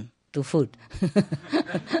devotion to food.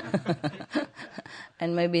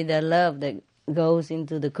 And maybe their love that goes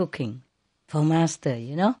into the cooking for master,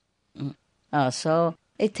 So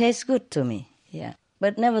it tastes good to me, yeah.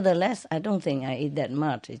 But nevertheless, I don't think I eat that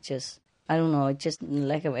much. It's just, I don't know, it's just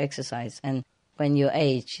lack of exercise. And when you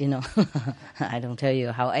age, I don't tell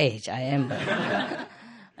you how aged I am, but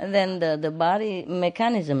and then the body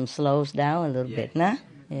mechanism slows down a little bit, nah?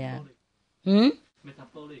 Yeah.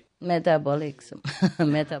 Metabolism.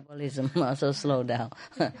 Metabolism also slow down.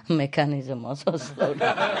 Mechanism also slow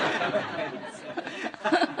down.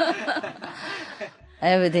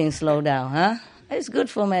 Everything slow down, huh? It's good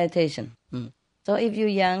for meditation. So if you're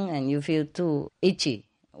young and you feel too itchy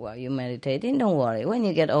while you're meditating, don't worry. When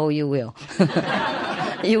you get old, you will.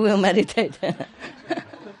 You will meditate.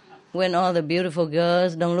 When all the beautiful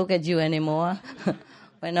girls don't look at you anymore,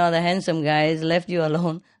 when all the handsome guys left you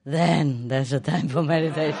alone, then there's a time for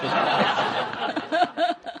meditation.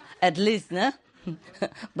 At least, nah?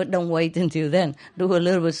 But don't wait until then. Do a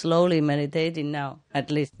little bit slowly meditating now, at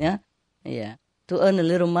least, yeah? Yeah. To earn a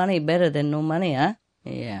little money better than no money, huh?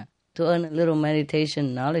 Yeah. To earn a little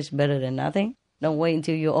meditation knowledge better than nothing. Don't wait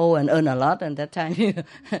until you're old and earn a lot, and that time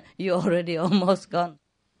you're already almost gone.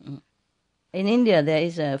 In India, there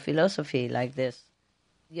is a philosophy like this.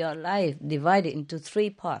 Your life divided into 3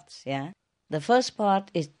 parts, yeah? The first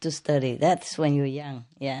part is to study. That's when you're young,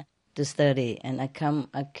 yeah? To study and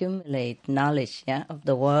accumulate knowledge, yeah? Of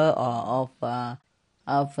the world or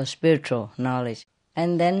of spiritual knowledge.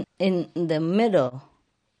 And then in the middle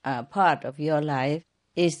part of your life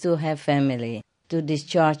is to have family, to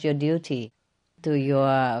discharge your duty to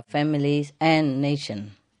your families and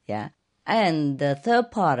nation, yeah? And the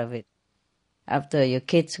third part of it, after your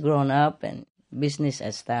kids grown up and business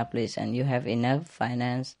established and you have enough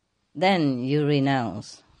finance, then you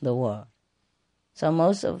renounce the world. So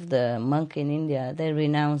most of the monks in India, they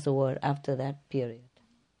renounce the world after that period,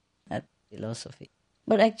 that philosophy.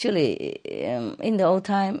 But actually, in the old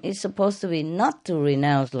time, it's supposed to be not to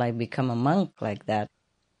renounce, like become a monk like that,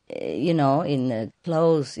 in the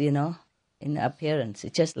clothes, in appearance.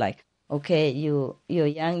 It's just like, okay, you're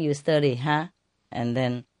young, you study, huh? And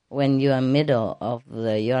then when you are middle of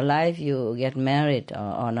your life, you get married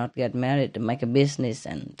or not get married, to make a business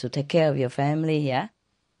and to take care of your family, yeah?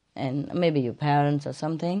 And maybe your parents or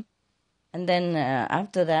something. And then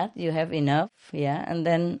after that, you have enough, yeah? And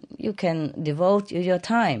then you can devote your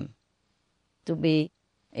time to be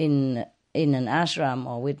in an ashram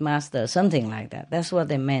or with master, something like that. That's what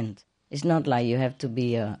they meant. It's not like you have to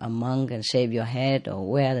be a monk and shave your head or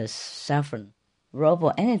wear the saffron robe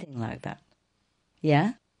or anything like that,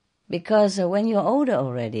 yeah? Because when you're older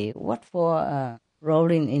already, what for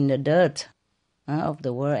rolling in the dirt of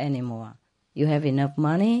the world anymore? You have enough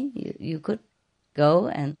money, you could go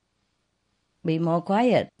and be more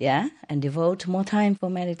quiet, yeah? And devote more time for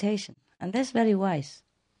meditation. And that's very wise.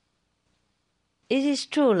 It is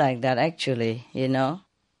true like that, actually,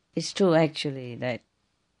 It's true, actually, that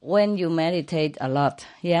when you meditate a lot,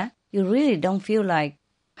 yeah, you really don't feel like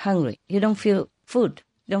hungry. You don't feel food.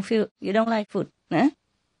 You don't like food, huh?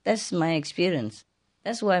 That's my experience.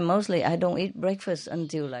 That's why mostly I don't eat breakfast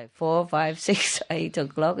until like 4, 5, 6, 8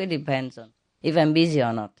 o'clock. It depends on if I'm busy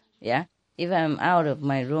or not, yeah? If I'm out of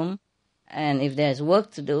my room and if there's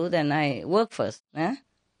work to do, then I work first, huh?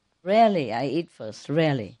 Rarely I eat first,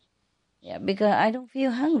 rarely. Yeah, because I don't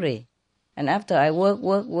feel hungry. And after I work,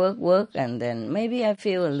 and then maybe I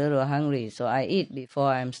feel a little hungry, so I eat before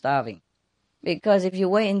I'm starving. Because if you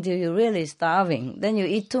wait until you're really starving, then you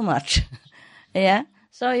eat too much, yeah?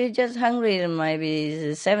 So you're just hungry,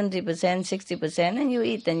 maybe 70%, 60%, and you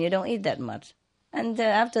eat, and you don't eat that much. And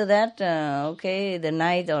after that, the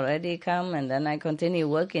night already come, and then I continue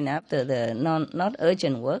working after the not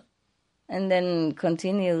urgent work, and then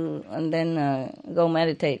continue, and then go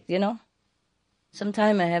meditate,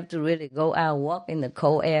 Sometimes I have to really go out, walk in the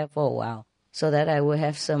cold air for a while, so that I will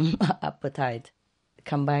have some appetite,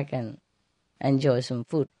 come back and enjoy some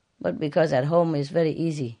food. But because at home it's very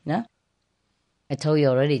easy, no? I told you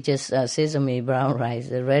already, just sesame brown rice,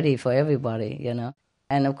 ready for everybody,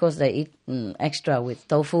 And of course they eat extra with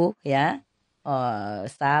tofu, yeah? or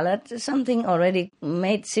salad, something already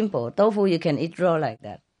made simple. Tofu you can eat raw like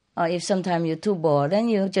that. Or if sometimes you're too bored, then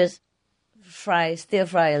you just stir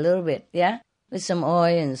fry a little bit, yeah, with some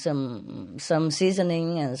oil and some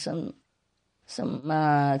seasoning and some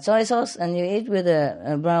soy sauce, and you eat with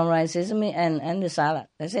the brown rice, sesame, and the salad.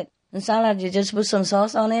 That's it. And salad, you just put some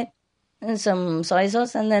sauce on it and some soy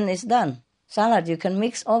sauce, and then it's done. Salad, you can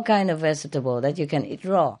mix all kind of vegetable that you can eat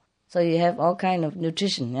raw, so you have all kind of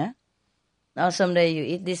nutrition, yeah. Now someday you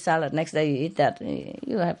eat this salad, next day you eat that,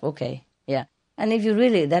 you have okay, yeah. And if you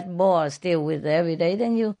really that bored still with every day,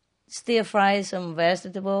 then you stir fry some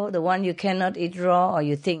vegetable, the one you cannot eat raw or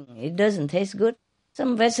you think it doesn't taste good.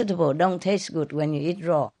 Some vegetable don't taste good when you eat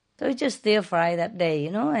raw. So you just stir fry that day,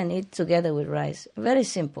 and eat together with rice. Very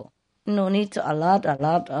simple. No need to a lot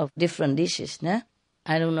of different dishes, nah?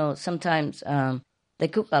 I don't know, sometimes they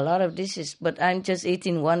cook a lot of dishes, but I'm just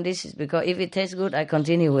eating one dish because if it tastes good, I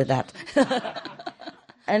continue with that.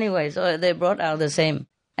 Anyway, so they brought out the same.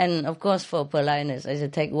 And of course, for politeness, I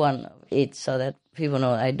should take one of each so that people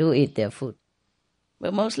know I do eat their food.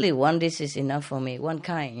 But mostly one dish is enough for me, one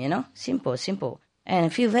kind, simple. And I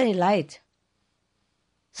feel very light.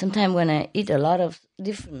 Sometimes when I eat a lot of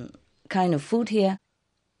different kind of food here,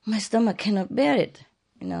 my stomach cannot bear it.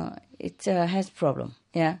 It has problem,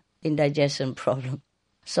 indigestion problem.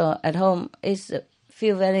 So at home, it's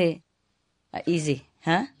feel very easy,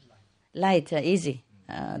 light, easy.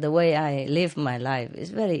 The way I live my life is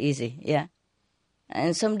very easy, yeah.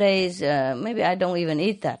 And some days, maybe I don't even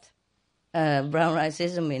eat that. Brown rice,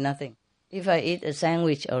 sesame, nothing. If I eat a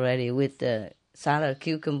sandwich already with salad,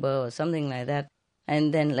 cucumber, or something like that,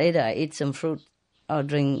 and then later I eat some fruit or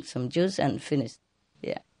drink some juice and finish,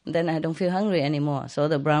 yeah. Then I don't feel hungry anymore. So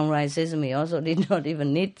the brown rice, sesame also did not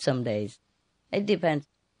even need some days. It depends.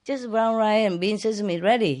 Just brown rice and bean sesame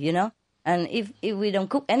ready, And if we don't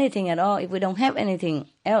cook anything at all, if we don't have anything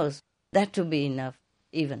else, that would be enough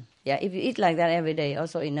even. Yeah, if you eat like that every day,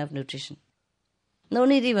 also enough nutrition. No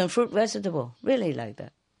need even fruit, vegetable, really like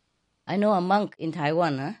that. I know a monk in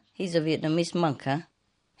Taiwan, he's a Vietnamese monk,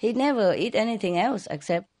 He never eat anything else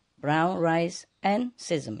except brown rice and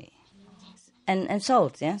sesame. And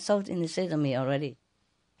salt, salt in the sesame already.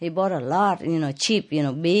 He bought a lot, cheap,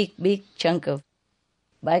 big chunk of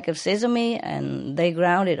bag of sesame, and they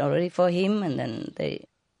ground it already for him, and then they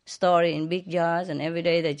store it in big jars, and every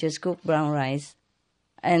day they just cook brown rice,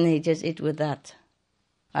 and he just eat with that.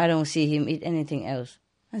 I don't see him eat anything else.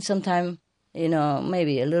 And sometimes,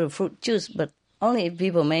 maybe a little fruit juice, but only if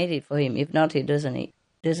people made it for him. If not, he doesn't eat.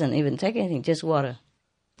 Doesn't even take anything, just water,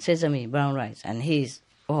 sesame, brown rice, and he's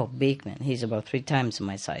big man. He's about 3 times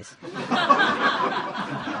my size.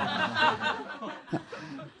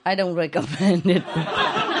 I don't recommend it.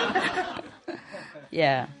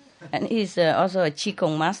 Yeah. And he's also a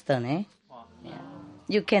Qigong master, eh? Yeah.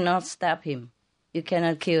 You cannot stab him. You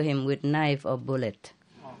cannot kill him with knife or bullet.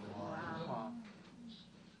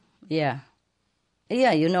 Yeah.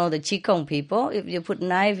 Yeah, the Qigong people, if you put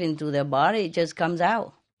knife into their body, it just comes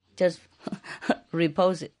out. Just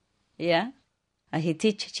repose it. Yeah. And he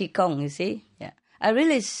teach Qigong, you see? Yeah. I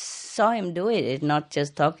really saw him do it. It's not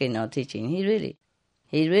just talking or teaching. He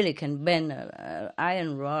really can bend an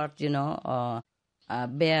iron rod, or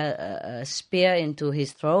bear a spear into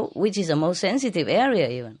his throat, which is the most sensitive area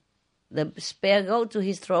even. The spear go to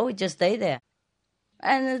his throat, it just stay there.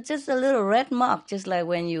 And it's just a little red mark, just like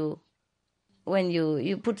when you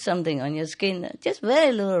put something on your skin, just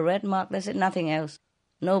very little red mark, that's it, nothing else.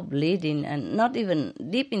 No bleeding, and not even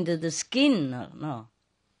deep into the skin, no.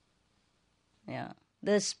 Yeah.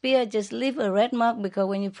 The spear just leave a red mark because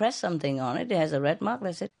when you press something on it, it has a red mark,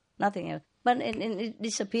 that's it, nothing else. But it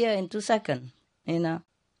disappears in 2 seconds,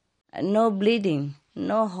 No bleeding,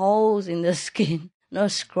 no holes in the skin, no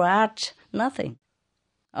scratch, nothing.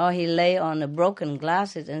 Or he lay on the broken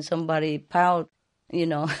glasses and somebody piled,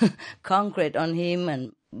 concrete on him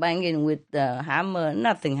and banging with the hammer,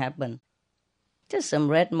 nothing happened. Just some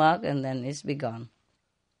red mark and then it's be gone.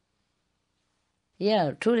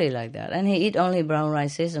 Yeah, truly like that. And he eat only brown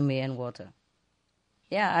rice, sesame and water.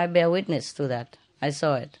 Yeah, I bear witness to that. I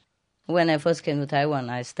saw it. When I first came to Taiwan,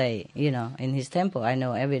 I stay, in his temple. I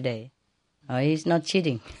know every day. He's not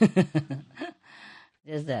cheating.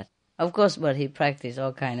 Just that. Of course, but he practiced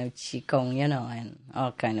all kind of Qigong, and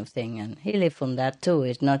all kind of thing. And he lived from that too.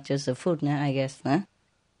 It's not just the food, I guess.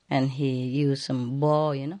 And he used some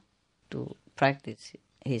ball, to practice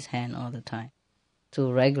his hand all the time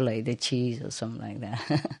to regulate the cheese or something like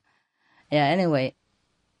that. Yeah, anyway,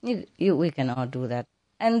 we can all do that.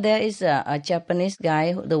 And there is a Japanese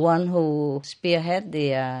guy, the one who spearhead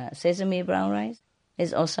the sesame brown rice,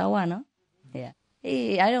 is Osawa, no? Yeah.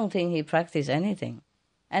 I don't think he practiced anything.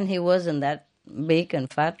 And he wasn't that big and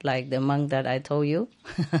fat like the monk that I told you.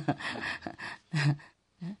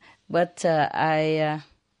 But I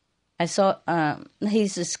saw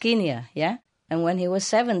he's skinnier, yeah? And when he was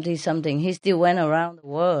 70-something, he still went around the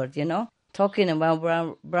world, talking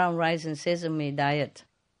about brown rice and sesame diet.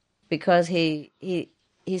 Because he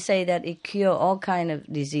say that it cure all kind of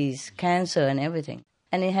disease, cancer and everything.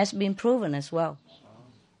 And it has been proven as well.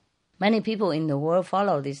 Many people in the world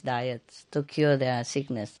follow these diets to cure their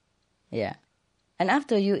sickness. Yeah. And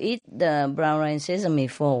after you eat the brown rice and sesame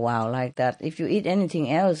for a while like that, if you eat anything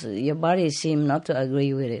else, your body seems not to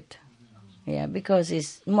agree with it. Yeah, because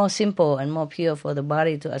it's more simple and more pure for the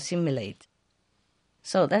body to assimilate.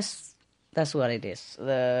 So that's what it is.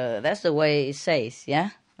 That's the way it says, yeah?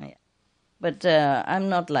 But I'm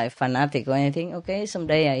not like fanatic or anything, okay?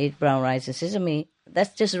 Someday I eat brown rice and sesame.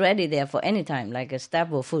 That's just ready there for any time, like a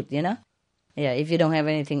staple food, Yeah, if you don't have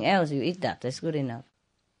anything else, you eat that. That's good enough.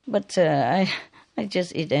 But I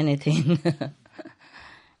just eat anything.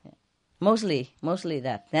 Mostly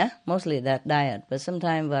that, yeah? Mostly that diet. But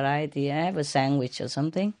sometimes variety, I have a sandwich or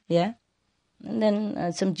something, yeah? And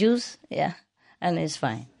then some juice, yeah? And it's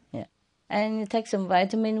fine, yeah? And you take some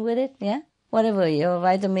vitamin with it, yeah? Whatever your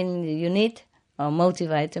vitamin you need, or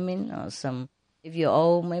multivitamin, or some, if you're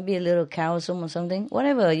old, maybe a little calcium or something,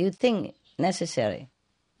 whatever you think necessary,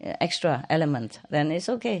 extra element, then it's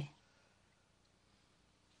okay.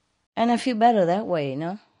 And I feel better that way,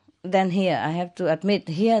 Than here. I have to admit,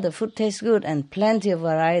 here the food tastes good and plenty of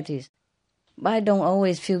varieties. But I don't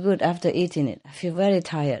always feel good after eating it. I feel very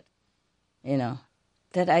tired,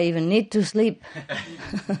 that I even need to sleep.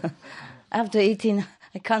 After eating,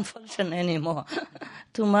 I can't function anymore.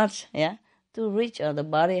 Too much, yeah? Too rich, or the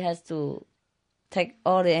body has to take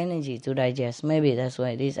all the energy to digest. Maybe that's why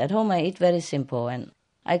it is. At home, I eat very simple, and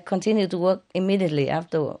I continue to work immediately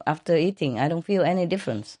after eating. I don't feel any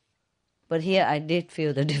difference. But here I did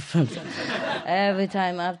feel the difference. Every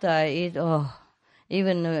time after I eat,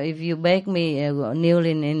 even if you beg me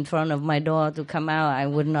kneeling in front of my door to come out, I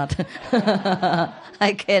would not.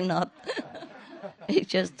 I cannot. It's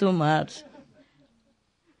just too much.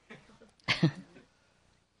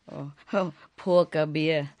 Poor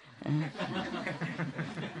Kabir.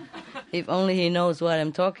 If only he knows what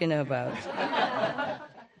I'm talking about.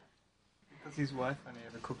 Because his wife only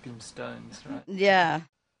ever cooked him stones, right? Yeah.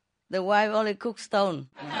 The wife only cooks stone.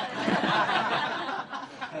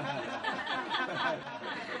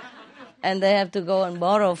 And they have to go and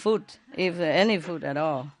borrow food, if any food at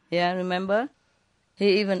all. Yeah, remember?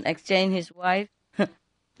 He even exchanged his wife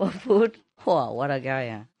for food. Wow, what a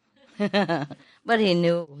guy, huh? But he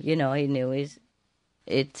knew, he knew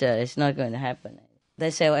it's not going to happen.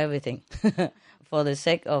 They sell everything for the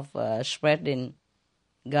sake of spreading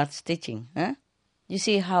God's teaching. Huh? You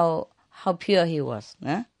see how pure he was,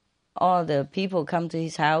 huh? All the people come to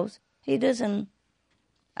his house. He doesn't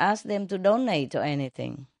ask them to donate or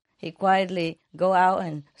anything. He quietly go out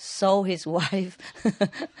and sold his wife,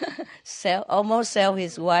 almost sell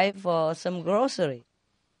his wife for some grocery,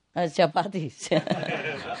 chapatis.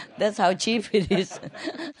 That's how cheap it is.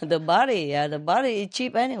 The body is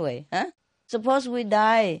cheap anyway. Huh? Suppose we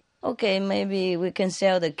die, okay, maybe we can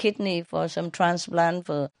sell the kidney for some transplant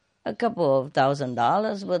for a couple of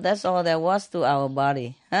 $1,000, but that's all there was to our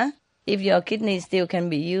body. Huh? If your kidney still can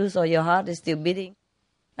be used or your heart is still beating,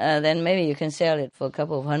 then maybe you can sell it for a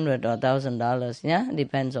couple of $100 or $1,000. Yeah,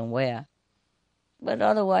 depends on where. But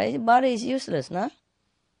otherwise, body is useless, no?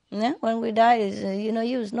 Yeah, when we die, it's no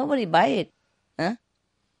use. Nobody buy it. Huh?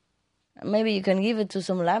 Maybe you can give it to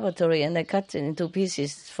some laboratory and they cut it into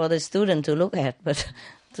pieces for the student to look at, but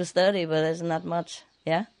to study. But there's not much.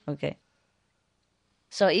 Yeah, okay.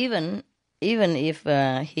 So even if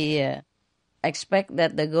he expect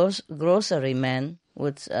that the grocery man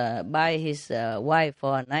would buy his wife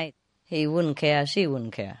for a night, he wouldn't care, she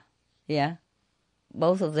wouldn't care. Yeah?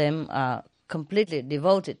 Both of them are completely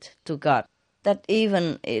devoted to God. That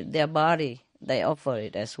even their body, they offer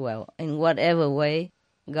it as well. In whatever way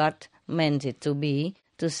God meant it to be,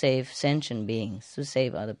 to save sentient beings, to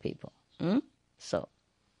save other people. So,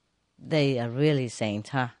 they are really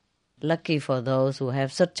saints, huh? Lucky for those who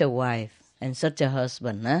have such a wife and such a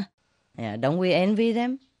husband, huh? Yeah, don't we envy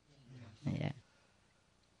them? Yeah.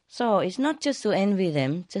 So it's not just to envy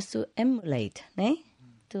them, just to emulate, eh?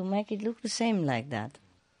 To make it look the same like that.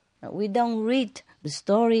 We don't read the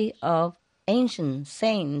story of ancient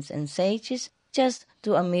saints and sages just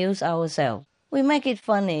to amuse ourselves. We make it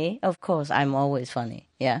funny. Of course, I'm always funny,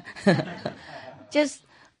 yeah. just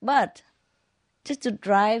to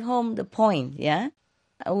drive home the point, yeah.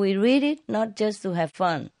 We read it not just to have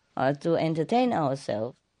fun, or to entertain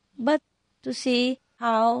ourselves, but to see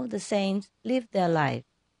how the saints live their life.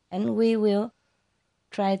 And we will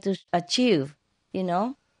try to achieve,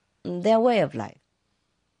 their way of life.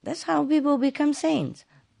 That's how people become saints.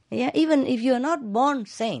 Yeah, even if you're not born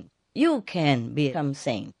saint, you can become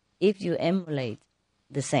saint if you emulate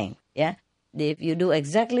the saint. Yeah, if you do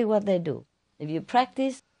exactly what they do. If you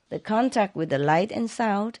practice the contact with the light and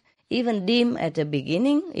sound, even dim at the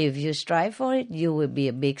beginning, if you strive for it, you will be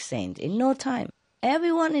a big saint in no time.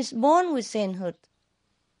 Everyone is born with sainthood.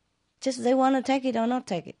 Just they want to take it or not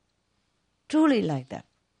take it. Truly like that.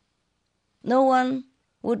 No one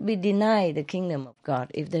would be denied the kingdom of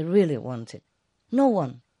God if they really want it. No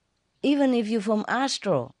one. Even if you're from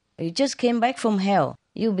astral, you just came back from hell,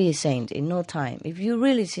 you'll be a saint in no time. If you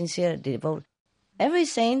really sincerely devote. Every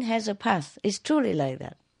saint has a past. It's truly like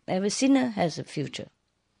that. Every sinner has a future.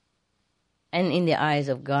 And in the eyes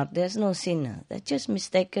of God, there's no sinner. They're just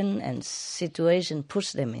mistaken and situation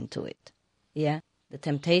push them into it. Yeah? The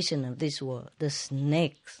temptation of this world, the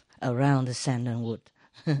snakes around the sandalwood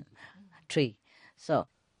tree. So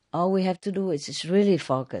all we have to do is just really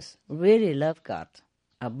focus, really love God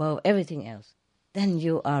above everything else. Then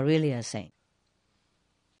you are really a saint.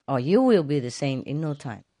 Or you will be the saint in no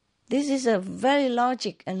time. This is a very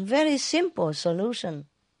logic and very simple solution.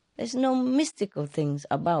 There's no mystical things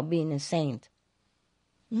about being a saint.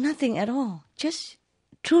 Nothing at all. Just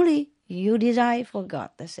truly you desire for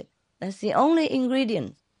God. That's it. That's the only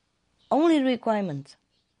ingredient, only requirement,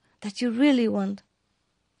 that you really want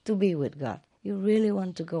to be with God. You really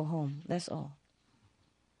want to go home. That's all.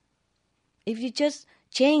 If you just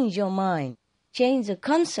change your mind, change the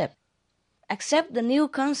concept, accept the new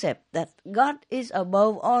concept that God is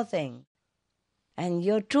above all things, and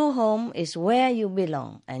your true home is where you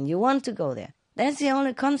belong, and you want to go there. That's the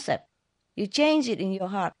only concept. You change it in your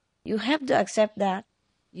heart. You have to accept that.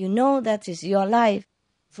 You know that is your life.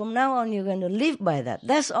 From now on, you're going to live by that.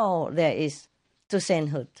 That's all there is to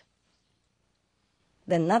sainthood.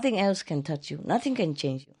 Then nothing else can touch you. Nothing can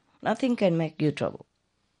change you. Nothing can make you trouble.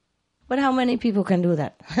 But how many people can do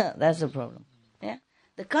that? That's the problem. Yeah,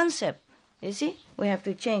 the concept. You see, we have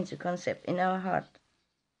to change the concept in our heart.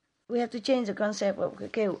 We have to change the concept of,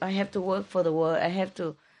 okay, I have to work for the world. I have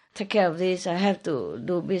to take care of this. I have to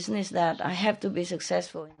do business that. I have to be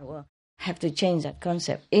successful in the world. I have to change that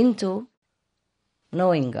concept into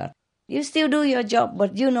knowing God. You still do your job,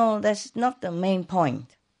 but you know that's not the main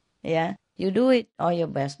point. Yeah, you do it all your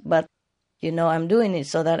best, but you know I'm doing it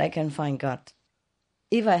so that I can find God.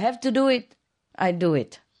 If I have to do it, I do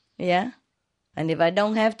it. Yeah, and if I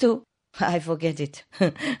don't have to, I forget it.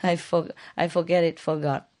 I forget it for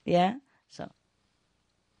God. Yeah,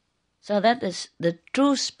 so that is the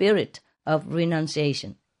true spirit of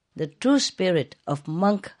renunciation, the true spirit of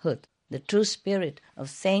monkhood, the true spirit of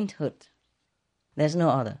sainthood. There's no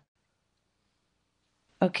other.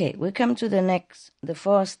 Okay, we come to the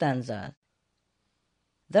fourth stanza.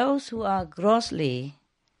 Those who are grossly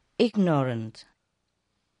ignorant,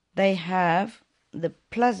 they have the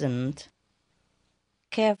pleasant,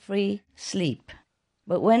 carefree sleep.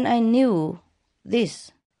 But when I knew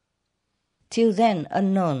this, till then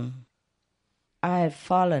unknown, I had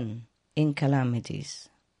fallen in calamities.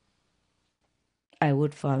 I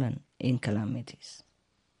would fallen in calamities.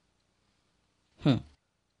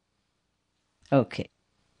 Okay.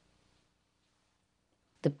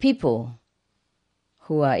 The people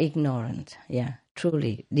who are ignorant,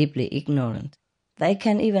 truly, deeply ignorant, they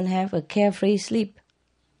can even have a carefree sleep.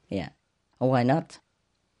 Yeah. Why not?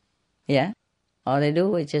 Yeah. All they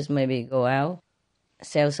do is just maybe go out,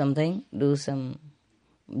 sell something, do some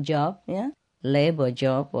job, labor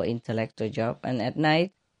job or intellectual job, and at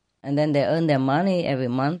night, and then they earn their money every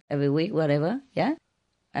month, every week, whatever,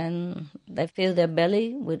 and they fill their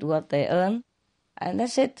belly with what they earn, and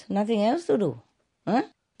that's it, nothing else to do.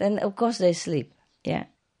 Then, of course, they sleep,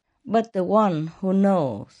 But the one who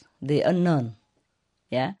knows the unknown,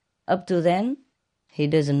 up to then, he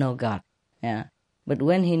doesn't know God, But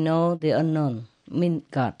when he knows the unknown, mean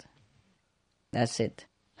God, that's it.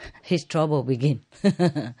 His trouble begin.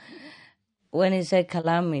 When he said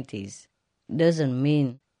calamities, doesn't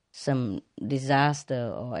mean some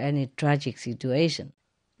disaster or any tragic situation,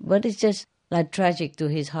 but it's just like tragic to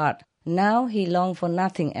his heart. Now he longs for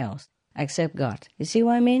nothing else except God. You see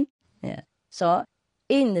what I mean? Yeah. So,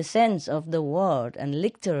 in the sense of the word and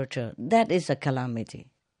literature, that is a calamity.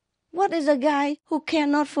 What is a guy who care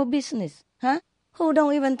not for business? Who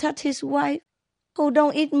don't even touch his wife? Who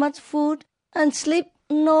don't eat much food and sleep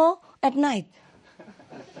at night?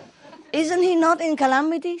 Isn't he not in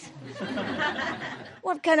calamities?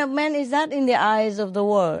 What kind of man is that in the eyes of the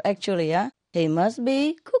world, actually, he must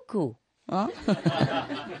be cuckoo. Huh?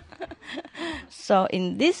 So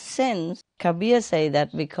in this sense, Kabir say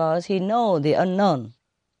that because he know the unknown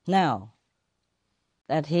now,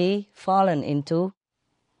 that he fallen into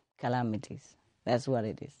calamities. That's what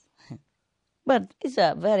it is. But it's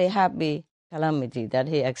a very happy calamity that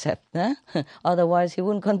he accepts. Huh? Otherwise, he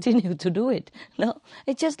wouldn't continue to do it. No,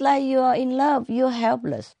 it's just like you are in love. You're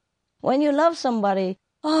helpless. When you love somebody,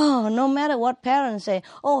 no matter what parents say,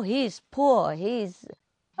 he's poor, he's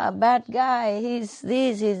a bad guy, he's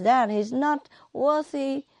this, he's that, he's not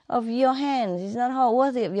worthy of your hands, he's not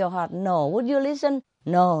worthy of your heart. No. Would you listen?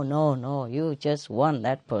 No. You just want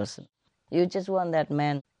that person. You just want that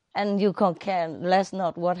man. And you can't care less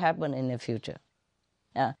not what happened in the future.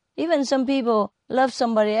 Even some people love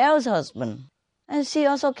somebody else's husband, and she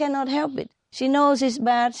also cannot help it. She knows it's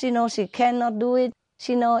bad, she knows she cannot do it,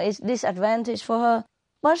 she knows it's disadvantage for her,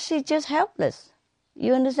 but she's just helpless.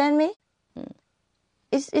 You understand me?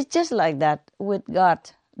 It's just like that with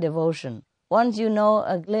God devotion. Once you know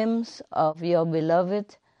a glimpse of your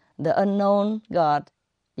beloved, the unknown God,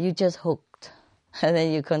 you just hooked. And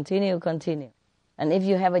then you continue. And if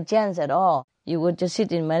you have a chance at all, you would just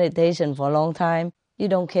sit in meditation for a long time. You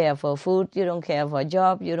don't care for food, you don't care for a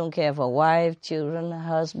job, you don't care for wife, children,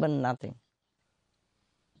 husband, nothing.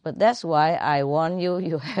 But that's why I warn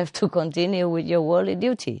you have to continue with your worldly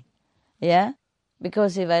duty. Yeah?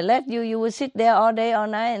 Because if I let you will sit there all day, all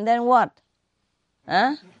night, and then what?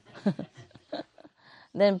 Huh?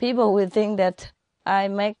 Then people will think that I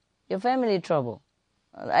make your family trouble.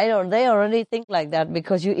 They already think like that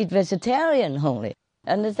because you eat vegetarian only.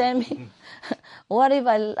 Understand me? What if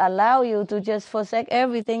I allow you to just forsake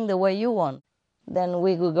everything the way you want? Then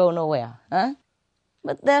we could go nowhere. Huh?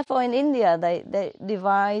 But therefore in India, they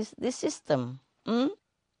devise this system. And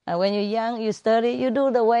when you're young, you study, you do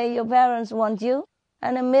the way your parents want you.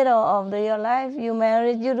 And in the middle of your life, you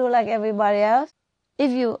married, you do like everybody else. If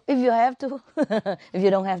you have to. If you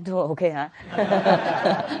don't have to, okay, huh?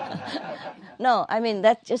 No, I mean,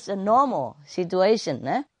 that's just a normal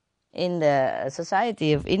situation. In the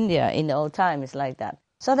society of India in the old time is like that.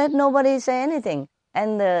 So that nobody say anything.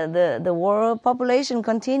 And the world population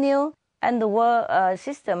continue and the world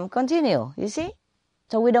system continue, you see?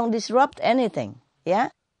 So we don't disrupt anything, yeah?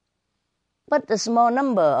 But the small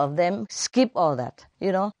number of them skip all that,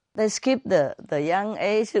 They skip the young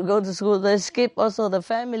age to go to school. They skip also the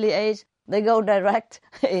family age. They go direct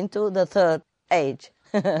into the third age.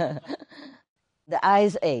 The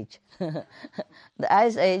ice age. The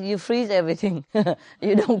ice age, you freeze everything.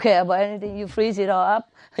 You don't care about anything. You freeze it all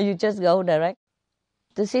up. You just go direct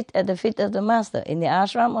to sit at the feet of the master in the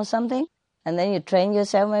ashram or something. And then you train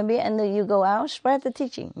yourself maybe, and then you go out, spread the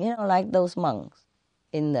teaching, like those monks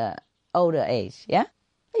in the older age, yeah?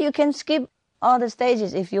 You can skip all the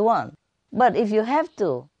stages if you want. But if you have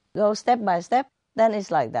to go step by step, then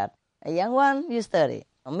it's like that. A young one, you study.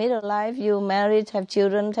 A middle life, you married, have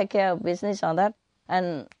children, take care of business, all that.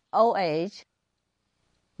 And old age,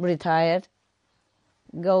 retired,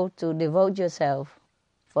 go to devote yourself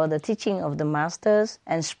for the teaching of the masters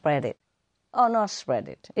and spread it. Or not spread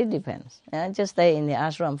it. It depends. Just stay in the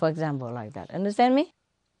ashram, for example, like that. Understand me?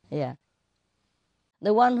 Yeah.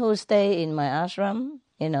 The one who stay in my ashram,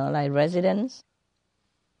 like residents,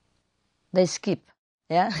 they skip.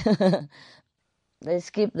 Yeah? They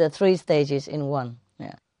skip the 3 stages in one.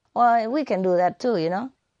 Yeah. Well, we can do that too,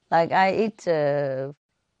 Like I eat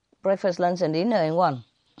breakfast, lunch, and dinner in one.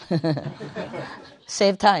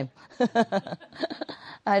 Save time.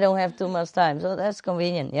 I don't have too much time, so that's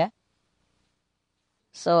convenient, yeah?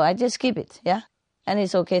 So I just keep it, yeah? And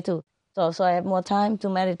it's okay too. So I have more time to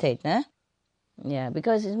meditate, Yeah,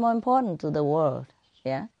 because it's more important to the world,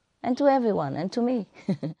 yeah? And to everyone, and to me.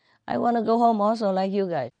 I want to go home also like you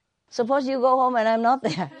guys. Suppose you go home and I'm not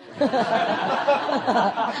there.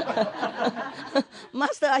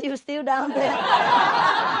 Master, are you still down there?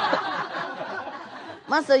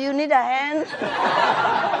 Master, you need a hand?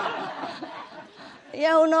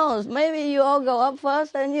 Yeah, who knows? Maybe you all go up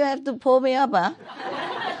first and you have to pull me up, huh?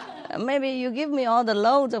 Maybe you give me all the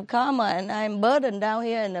loads of karma and I'm burdened down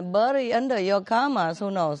here and buried under your karma, who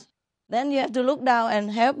knows? Then you have to look down and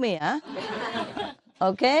help me, huh?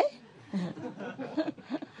 Okay?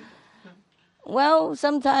 Well,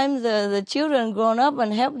 sometimes the children grown up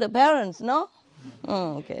and help the parents, no?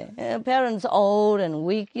 Okay. Parents old and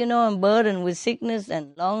weak, and burdened with sickness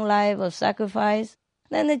and long life of sacrifice.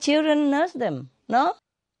 Then the children nurse them, no?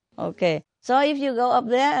 Okay. So if you go up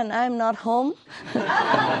there and I'm not home,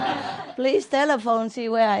 please telephone, see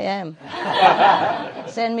where I am.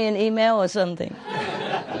 Send me an email or something.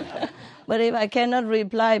 But if I cannot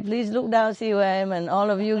reply, please look down, see where I am, and all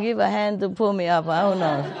of you give a hand to pull me up. I don't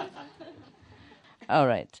know. All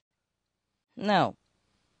right. Now,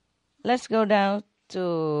 let's go down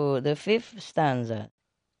to the 5th stanza.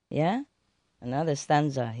 Yeah? Another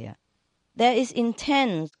stanza here. There is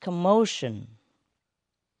intense commotion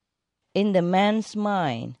in the man's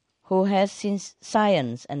mind who has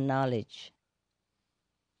science and knowledge.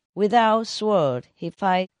 Without sword, he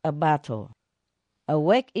fights a battle.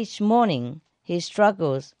 Awake each morning, he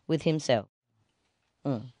struggles with himself.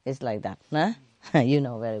 It's like that, huh? You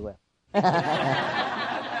know very well.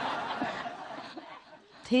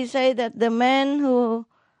 He said that the men who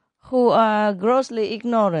are grossly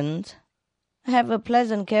ignorant have a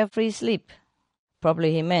pleasant, carefree sleep.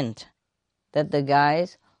 Probably he meant that the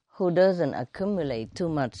guys who doesn't accumulate too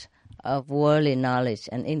much of worldly knowledge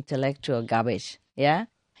and intellectual garbage, yeah,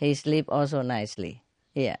 he sleep also nicely.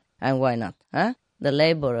 Yeah, and why not, huh? The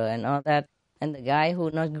laborer and all that, and the guy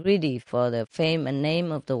who not greedy for the fame and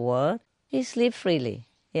name of the world, he sleep freely,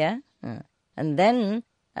 yeah? And then,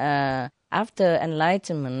 after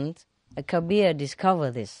enlightenment, Kabir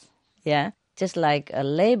discovered this, yeah? Just like a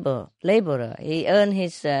laborer, he earned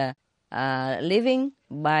his living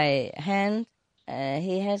by hand.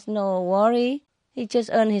 He has no worry. He just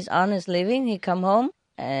earn his honest living. He come home,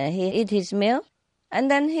 he eat his meal,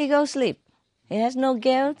 and then he go sleep. He has no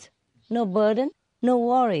guilt, no burden, no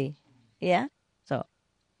worry. Yeah? So,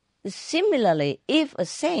 similarly, if a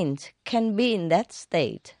saint can be in that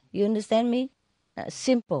state, you understand me?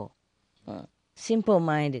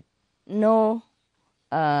 Simple-minded, no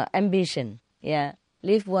ambition. Yeah,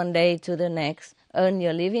 live one day to the next, earn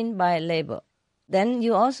your living by labor. Then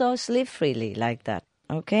you also sleep freely like that,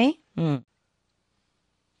 okay?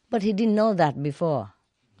 But he didn't know that before,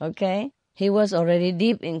 okay? He was already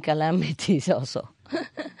deep in calamities also.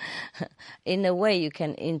 In a way, you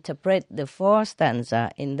can interpret the 4th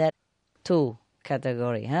stanza in that 2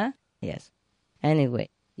 category, huh? Yes. Anyway,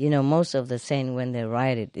 most of the saints, when they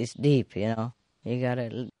write it, it's deep, You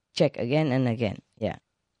gotta check again and again, yeah.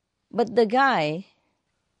 But the guy,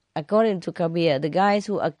 according to Kabir, the guys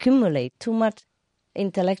who accumulate too much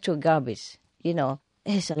intellectual garbage,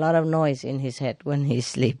 there's a lot of noise in his head when he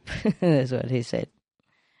sleep. That's what he said.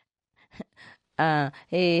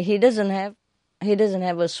 He doesn't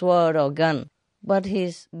have a sword or gun, but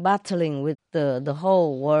he's battling with the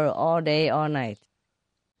whole world all day, all night.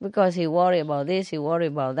 Because he worry about this, he worry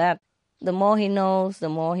about that. The more he knows, the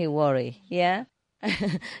more he worry, yeah?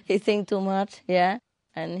 He think too much, yeah?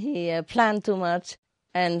 And he plan too much.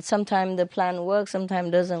 And sometimes the plan works,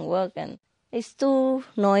 sometimes doesn't work. And it's too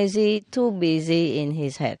noisy, too busy in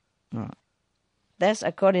his head. That's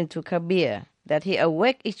according to Kabir, that he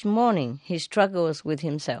awake each morning, he struggles with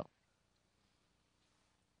himself.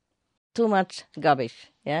 Too much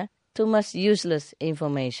garbage, yeah? Too much useless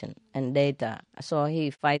information and data. So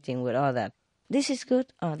he fighting with all that. This is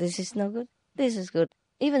good. Oh, this is not good. This is good.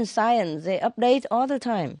 Even science, they update all the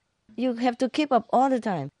time. You have to keep up all the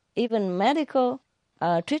time. Even medical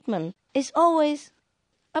treatment is always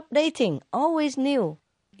updating, always new,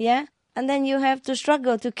 yeah? And then you have to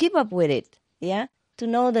struggle to keep up with it, yeah? To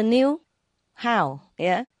know the new how,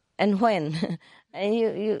 yeah? And when. And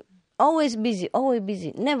you always busy,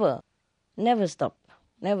 never stop,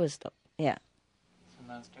 yeah. So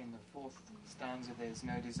Master, in the 4th stanza, there's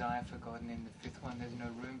no desire for God, and in the 5th one, there's no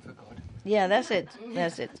room for God. Yeah, that's it.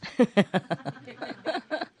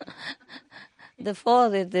 The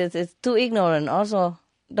 4th is too ignorant, also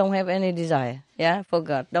don't have any desire, yeah, for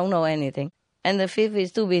God, don't know anything. And the 5th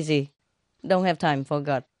is too busy, don't have time for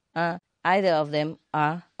God. Either of them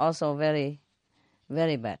are also very,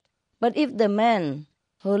 very bad. But if the man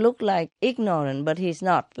who look like ignorant, but he's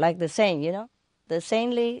not, like the saint, the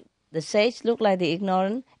saintly, the sage look like the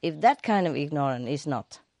ignorant, if that kind of ignorant is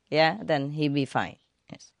not, yeah, then he be fine,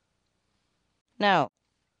 yes. Now,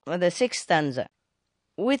 the 6th stanza.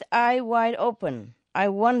 With eye wide open, I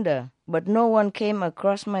wonder, but no one came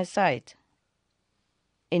across my sight.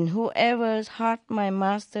 In whoever's heart my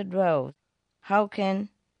master dwells, how can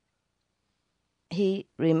he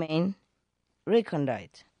remain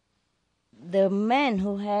recondite? The man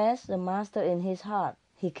who has the master in his heart,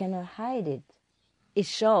 he cannot hide it. It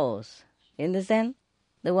shows. You understand?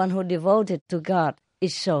 The one who devoted to God,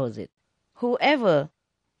 it shows it. Whoever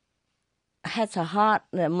has a heart,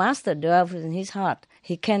 the master dwells in his heart,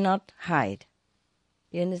 he cannot hide.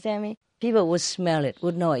 You understand me? People would smell it,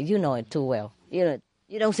 would know it. You know it too well. You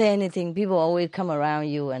don't say anything. People always come around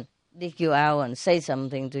you and dig you out and say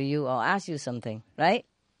something to you or ask you something, right?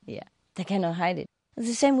 Yeah. They cannot hide it. It's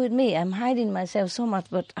the same with me. I'm hiding myself so much,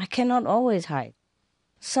 but I cannot always hide.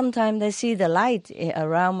 sometimes they see the light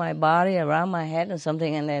around my body, around my head or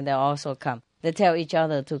something, and then they also come. They tell each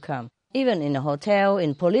other to come. Even in a hotel,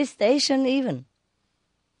 in police station even.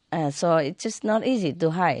 So it's just not easy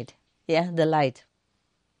to hide, the light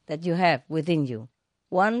that you have within you.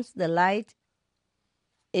 Once the light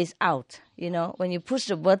is out, when you push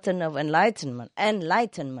the button of enlightenment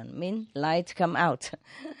means light come out.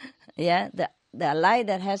 The light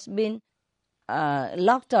that has been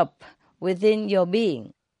locked up within your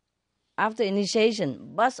being. After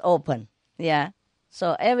initiation, burst open,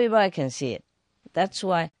 so everybody can see it. That's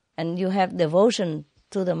why, and you have devotion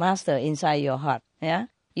to the master inside your heart,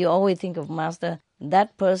 You always think of master,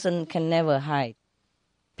 that person can never hide.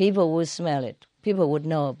 People would smell it. People would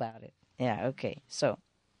know about it. So,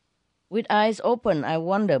 with eyes open, I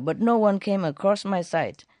wonder, but no one came across my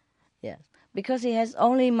sight. Yes, because he has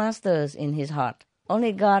only masters in his heart,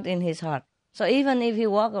 only God in his heart. So even if he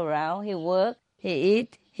walk around, he work, he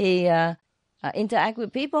eat, he interact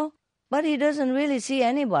with people, but he doesn't really see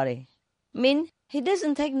anybody. He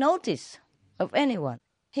doesn't take notice of anyone.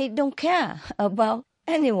 He don't care about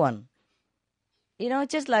anyone.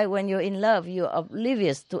 Just like when you're in love, you're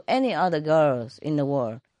oblivious to any other girls in the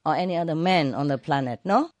world or any other man on the planet,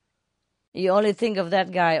 no? You only think of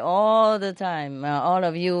that guy all the time. All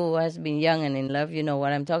of you who has been young and in love, you know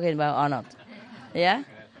what I'm talking about or not? Yeah?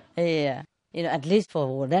 Yeah. At least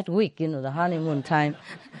for that week, the honeymoon time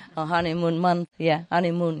or honeymoon month. Yeah,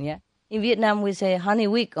 honeymoon, yeah. In Vietnam, we say honey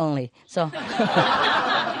week only. So,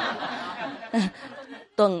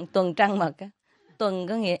 tuần trăng mật.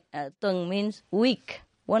 Tuần means week,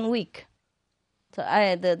 1 week. So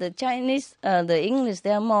the Chinese, the English,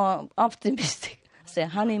 they are more optimistic. Say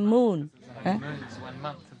honeymoon. Honeymoon's 1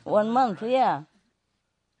 month. 1 month, yeah.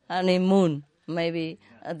 Honeymoon, maybe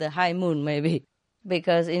the high moon, maybe.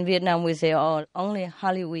 Because in Vietnam we say only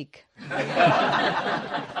Holy Week.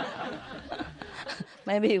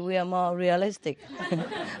 Maybe we are more realistic,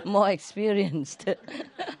 more experienced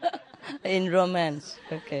in romance.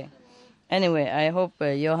 Okay. Anyway, I hope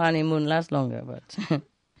your honeymoon lasts longer, but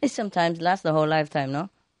it sometimes lasts the whole lifetime, no?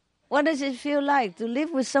 What does it feel like to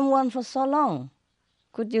live with someone for so long?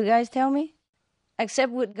 Could you guys tell me?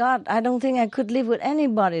 Except with God, I don't think I could live with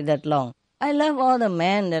anybody that long. I love all the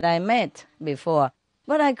men that I met before,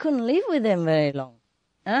 but I couldn't live with them very long.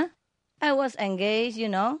 I was engaged,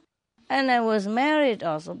 and I was married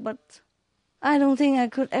also, but I don't think I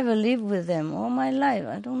could ever live with them all my life.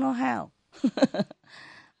 I don't know how.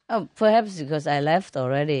 Perhaps because I left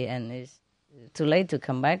already and it's too late to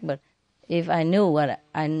come back, but if I knew what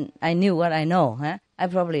I knew what I know,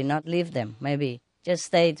 I'd probably not leave them, maybe. Just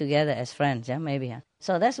stay together as friends, maybe.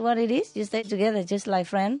 So that's what it is. You stay together just like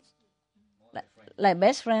friends, like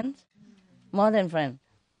best friends, more than friends.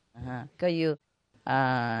 Because you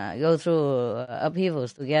go through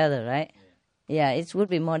upheavals together, right? Yeah, it would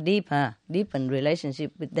be more deep, deepen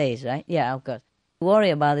relationship with days, right? Yeah, of course.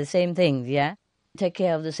 Worry about the same things, yeah? Take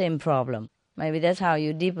care of the same problem. Maybe that's how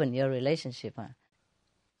you deepen your relationship,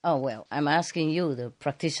 Oh, well, I'm asking you, the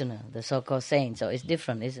practitioner, the so-called saint, so it's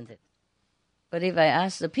different, isn't it? But if I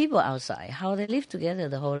ask the people outside how they live together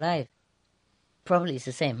the whole life, probably it's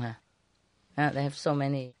the same, They have so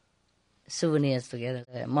many souvenirs together,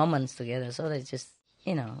 moments together, so they just,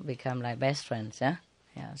 become like best friends, Yeah,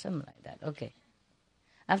 something like that, okay.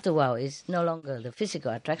 After a while, it's no longer the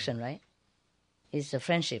physical attraction, right? It's the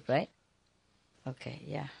friendship, right? Okay,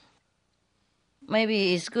 yeah.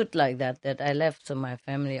 Maybe it's good like that I left to my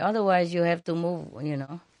family. Otherwise, you have to move,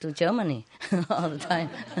 to Germany all the time.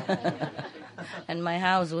 And my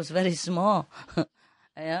house was very small.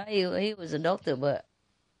 He was a doctor, but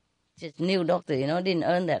just new doctor, didn't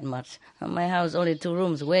earn that much. My house only 2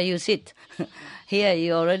 rooms where you sit. Here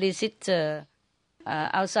you already sit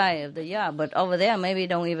outside of the yard, but over there maybe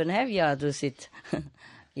don't even have yard to sit.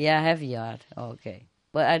 Yeah, have yard. Okay.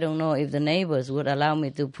 But I don't know if the neighbors would allow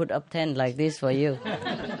me to put up tent like this for you.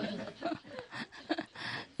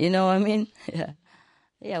 You know what I mean? Yeah.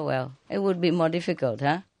 Yeah, well, it would be more difficult,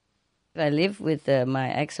 If I live with my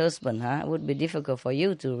ex-husband, it would be difficult for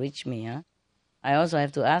you to reach me, I also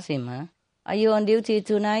have to ask him, Are you on duty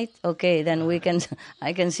tonight? Okay, then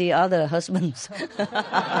I can see other husbands.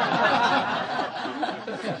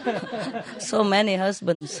 So many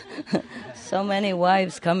husbands, so many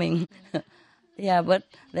wives coming. Yeah, but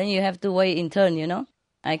then you have to wait in turn,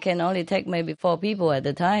 I can only take maybe 4 people at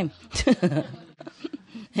a time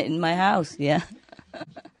in my house, yeah.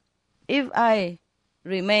 If I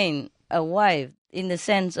remain a wife in the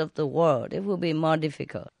sense of the word, it will be more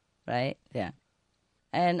difficult, right? Yeah.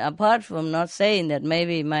 And apart from not saying that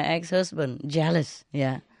maybe my ex-husband jealous,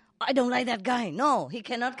 I don't like that guy. No, he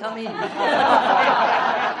cannot come in.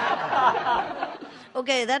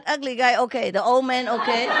 Okay, that ugly guy, okay. The old man,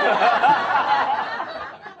 okay.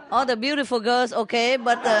 All the beautiful girls, okay.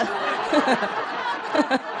 But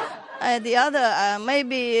the other,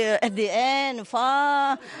 maybe at the end,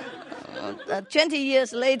 far, 20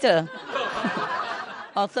 years later,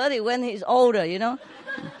 or 30 when he's older,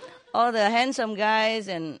 all the handsome guys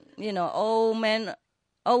and, old men,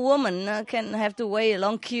 old woman can have to wait a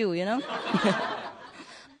long queue,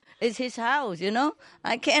 It's his house,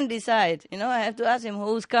 I can't decide, I have to ask him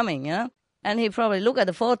who's coming, And he probably look at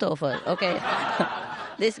the photo first, okay.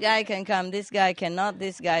 This guy can come, this guy cannot,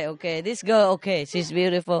 this guy, okay. This girl, okay, she's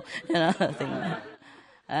beautiful, Then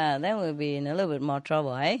we'll be in a little bit more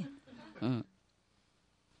trouble, eh? Mm.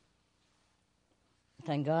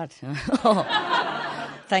 Thank God.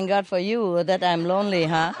 Thank God for you that I'm lonely,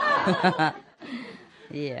 huh?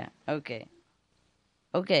 Yeah, okay.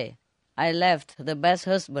 Okay, I left the best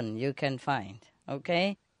husband you can find,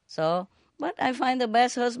 okay? So, but I find the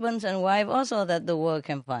best husbands and wife also that the world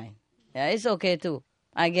can find. Yeah, it's okay too.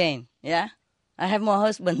 Again, yeah? I have more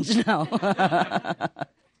husbands now.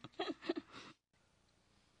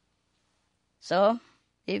 So,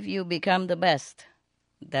 if you become the best,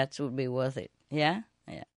 that would be worth it, yeah?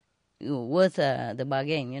 Yeah. Worth the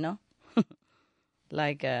bargain,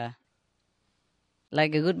 like a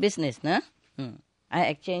good business, no? I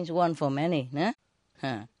exchange one for many, no?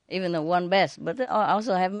 Even the one best, but I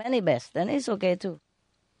also have many best, then it's okay too.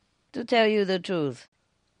 To tell you the truth,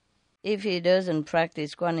 if he doesn't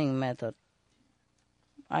practice Kuan method,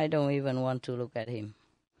 I don't even want to look at him.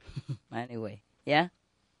 Anyway, yeah?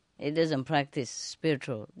 He doesn't practice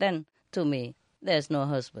spiritual, then to me, there's no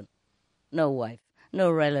husband, no wife,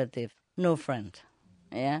 no relative, no friend,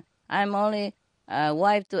 yeah? I'm only a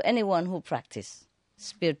wife to anyone who practice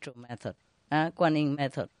spiritual method, Kuan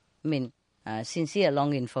method, mean sincere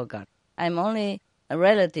longing for God. I'm only a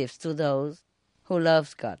relative to those who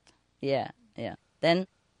loves God, yeah. Then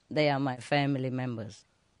they are my family members.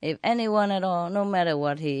 If anyone at all, no matter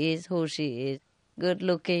what he is, who she is, good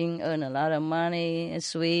looking, earn a lot of money,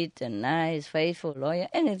 sweet and nice, faithful, loyal,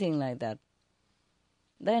 anything like that,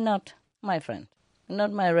 they're not my friend,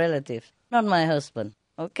 not my relative, not my husband,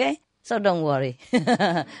 okay? So don't worry.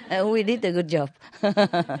 We did a good job.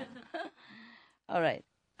 All right.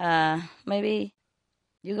 Maybe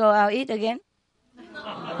you go out eat again?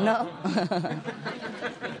 No?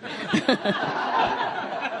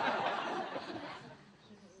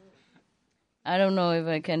 I don't know if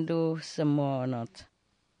I can do some more or not.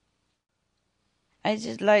 I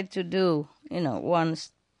just like to do,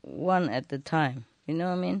 one at a time. You know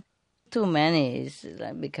what I mean? Too many is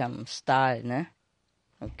like become style, no?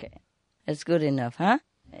 Okay. That's good enough, huh?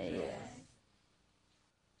 Yeah.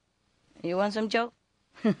 You want some joke?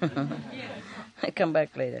 I come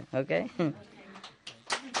back later, okay?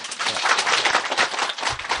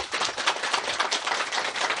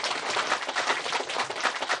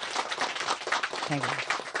 Thank you.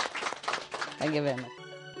 Thank you very much.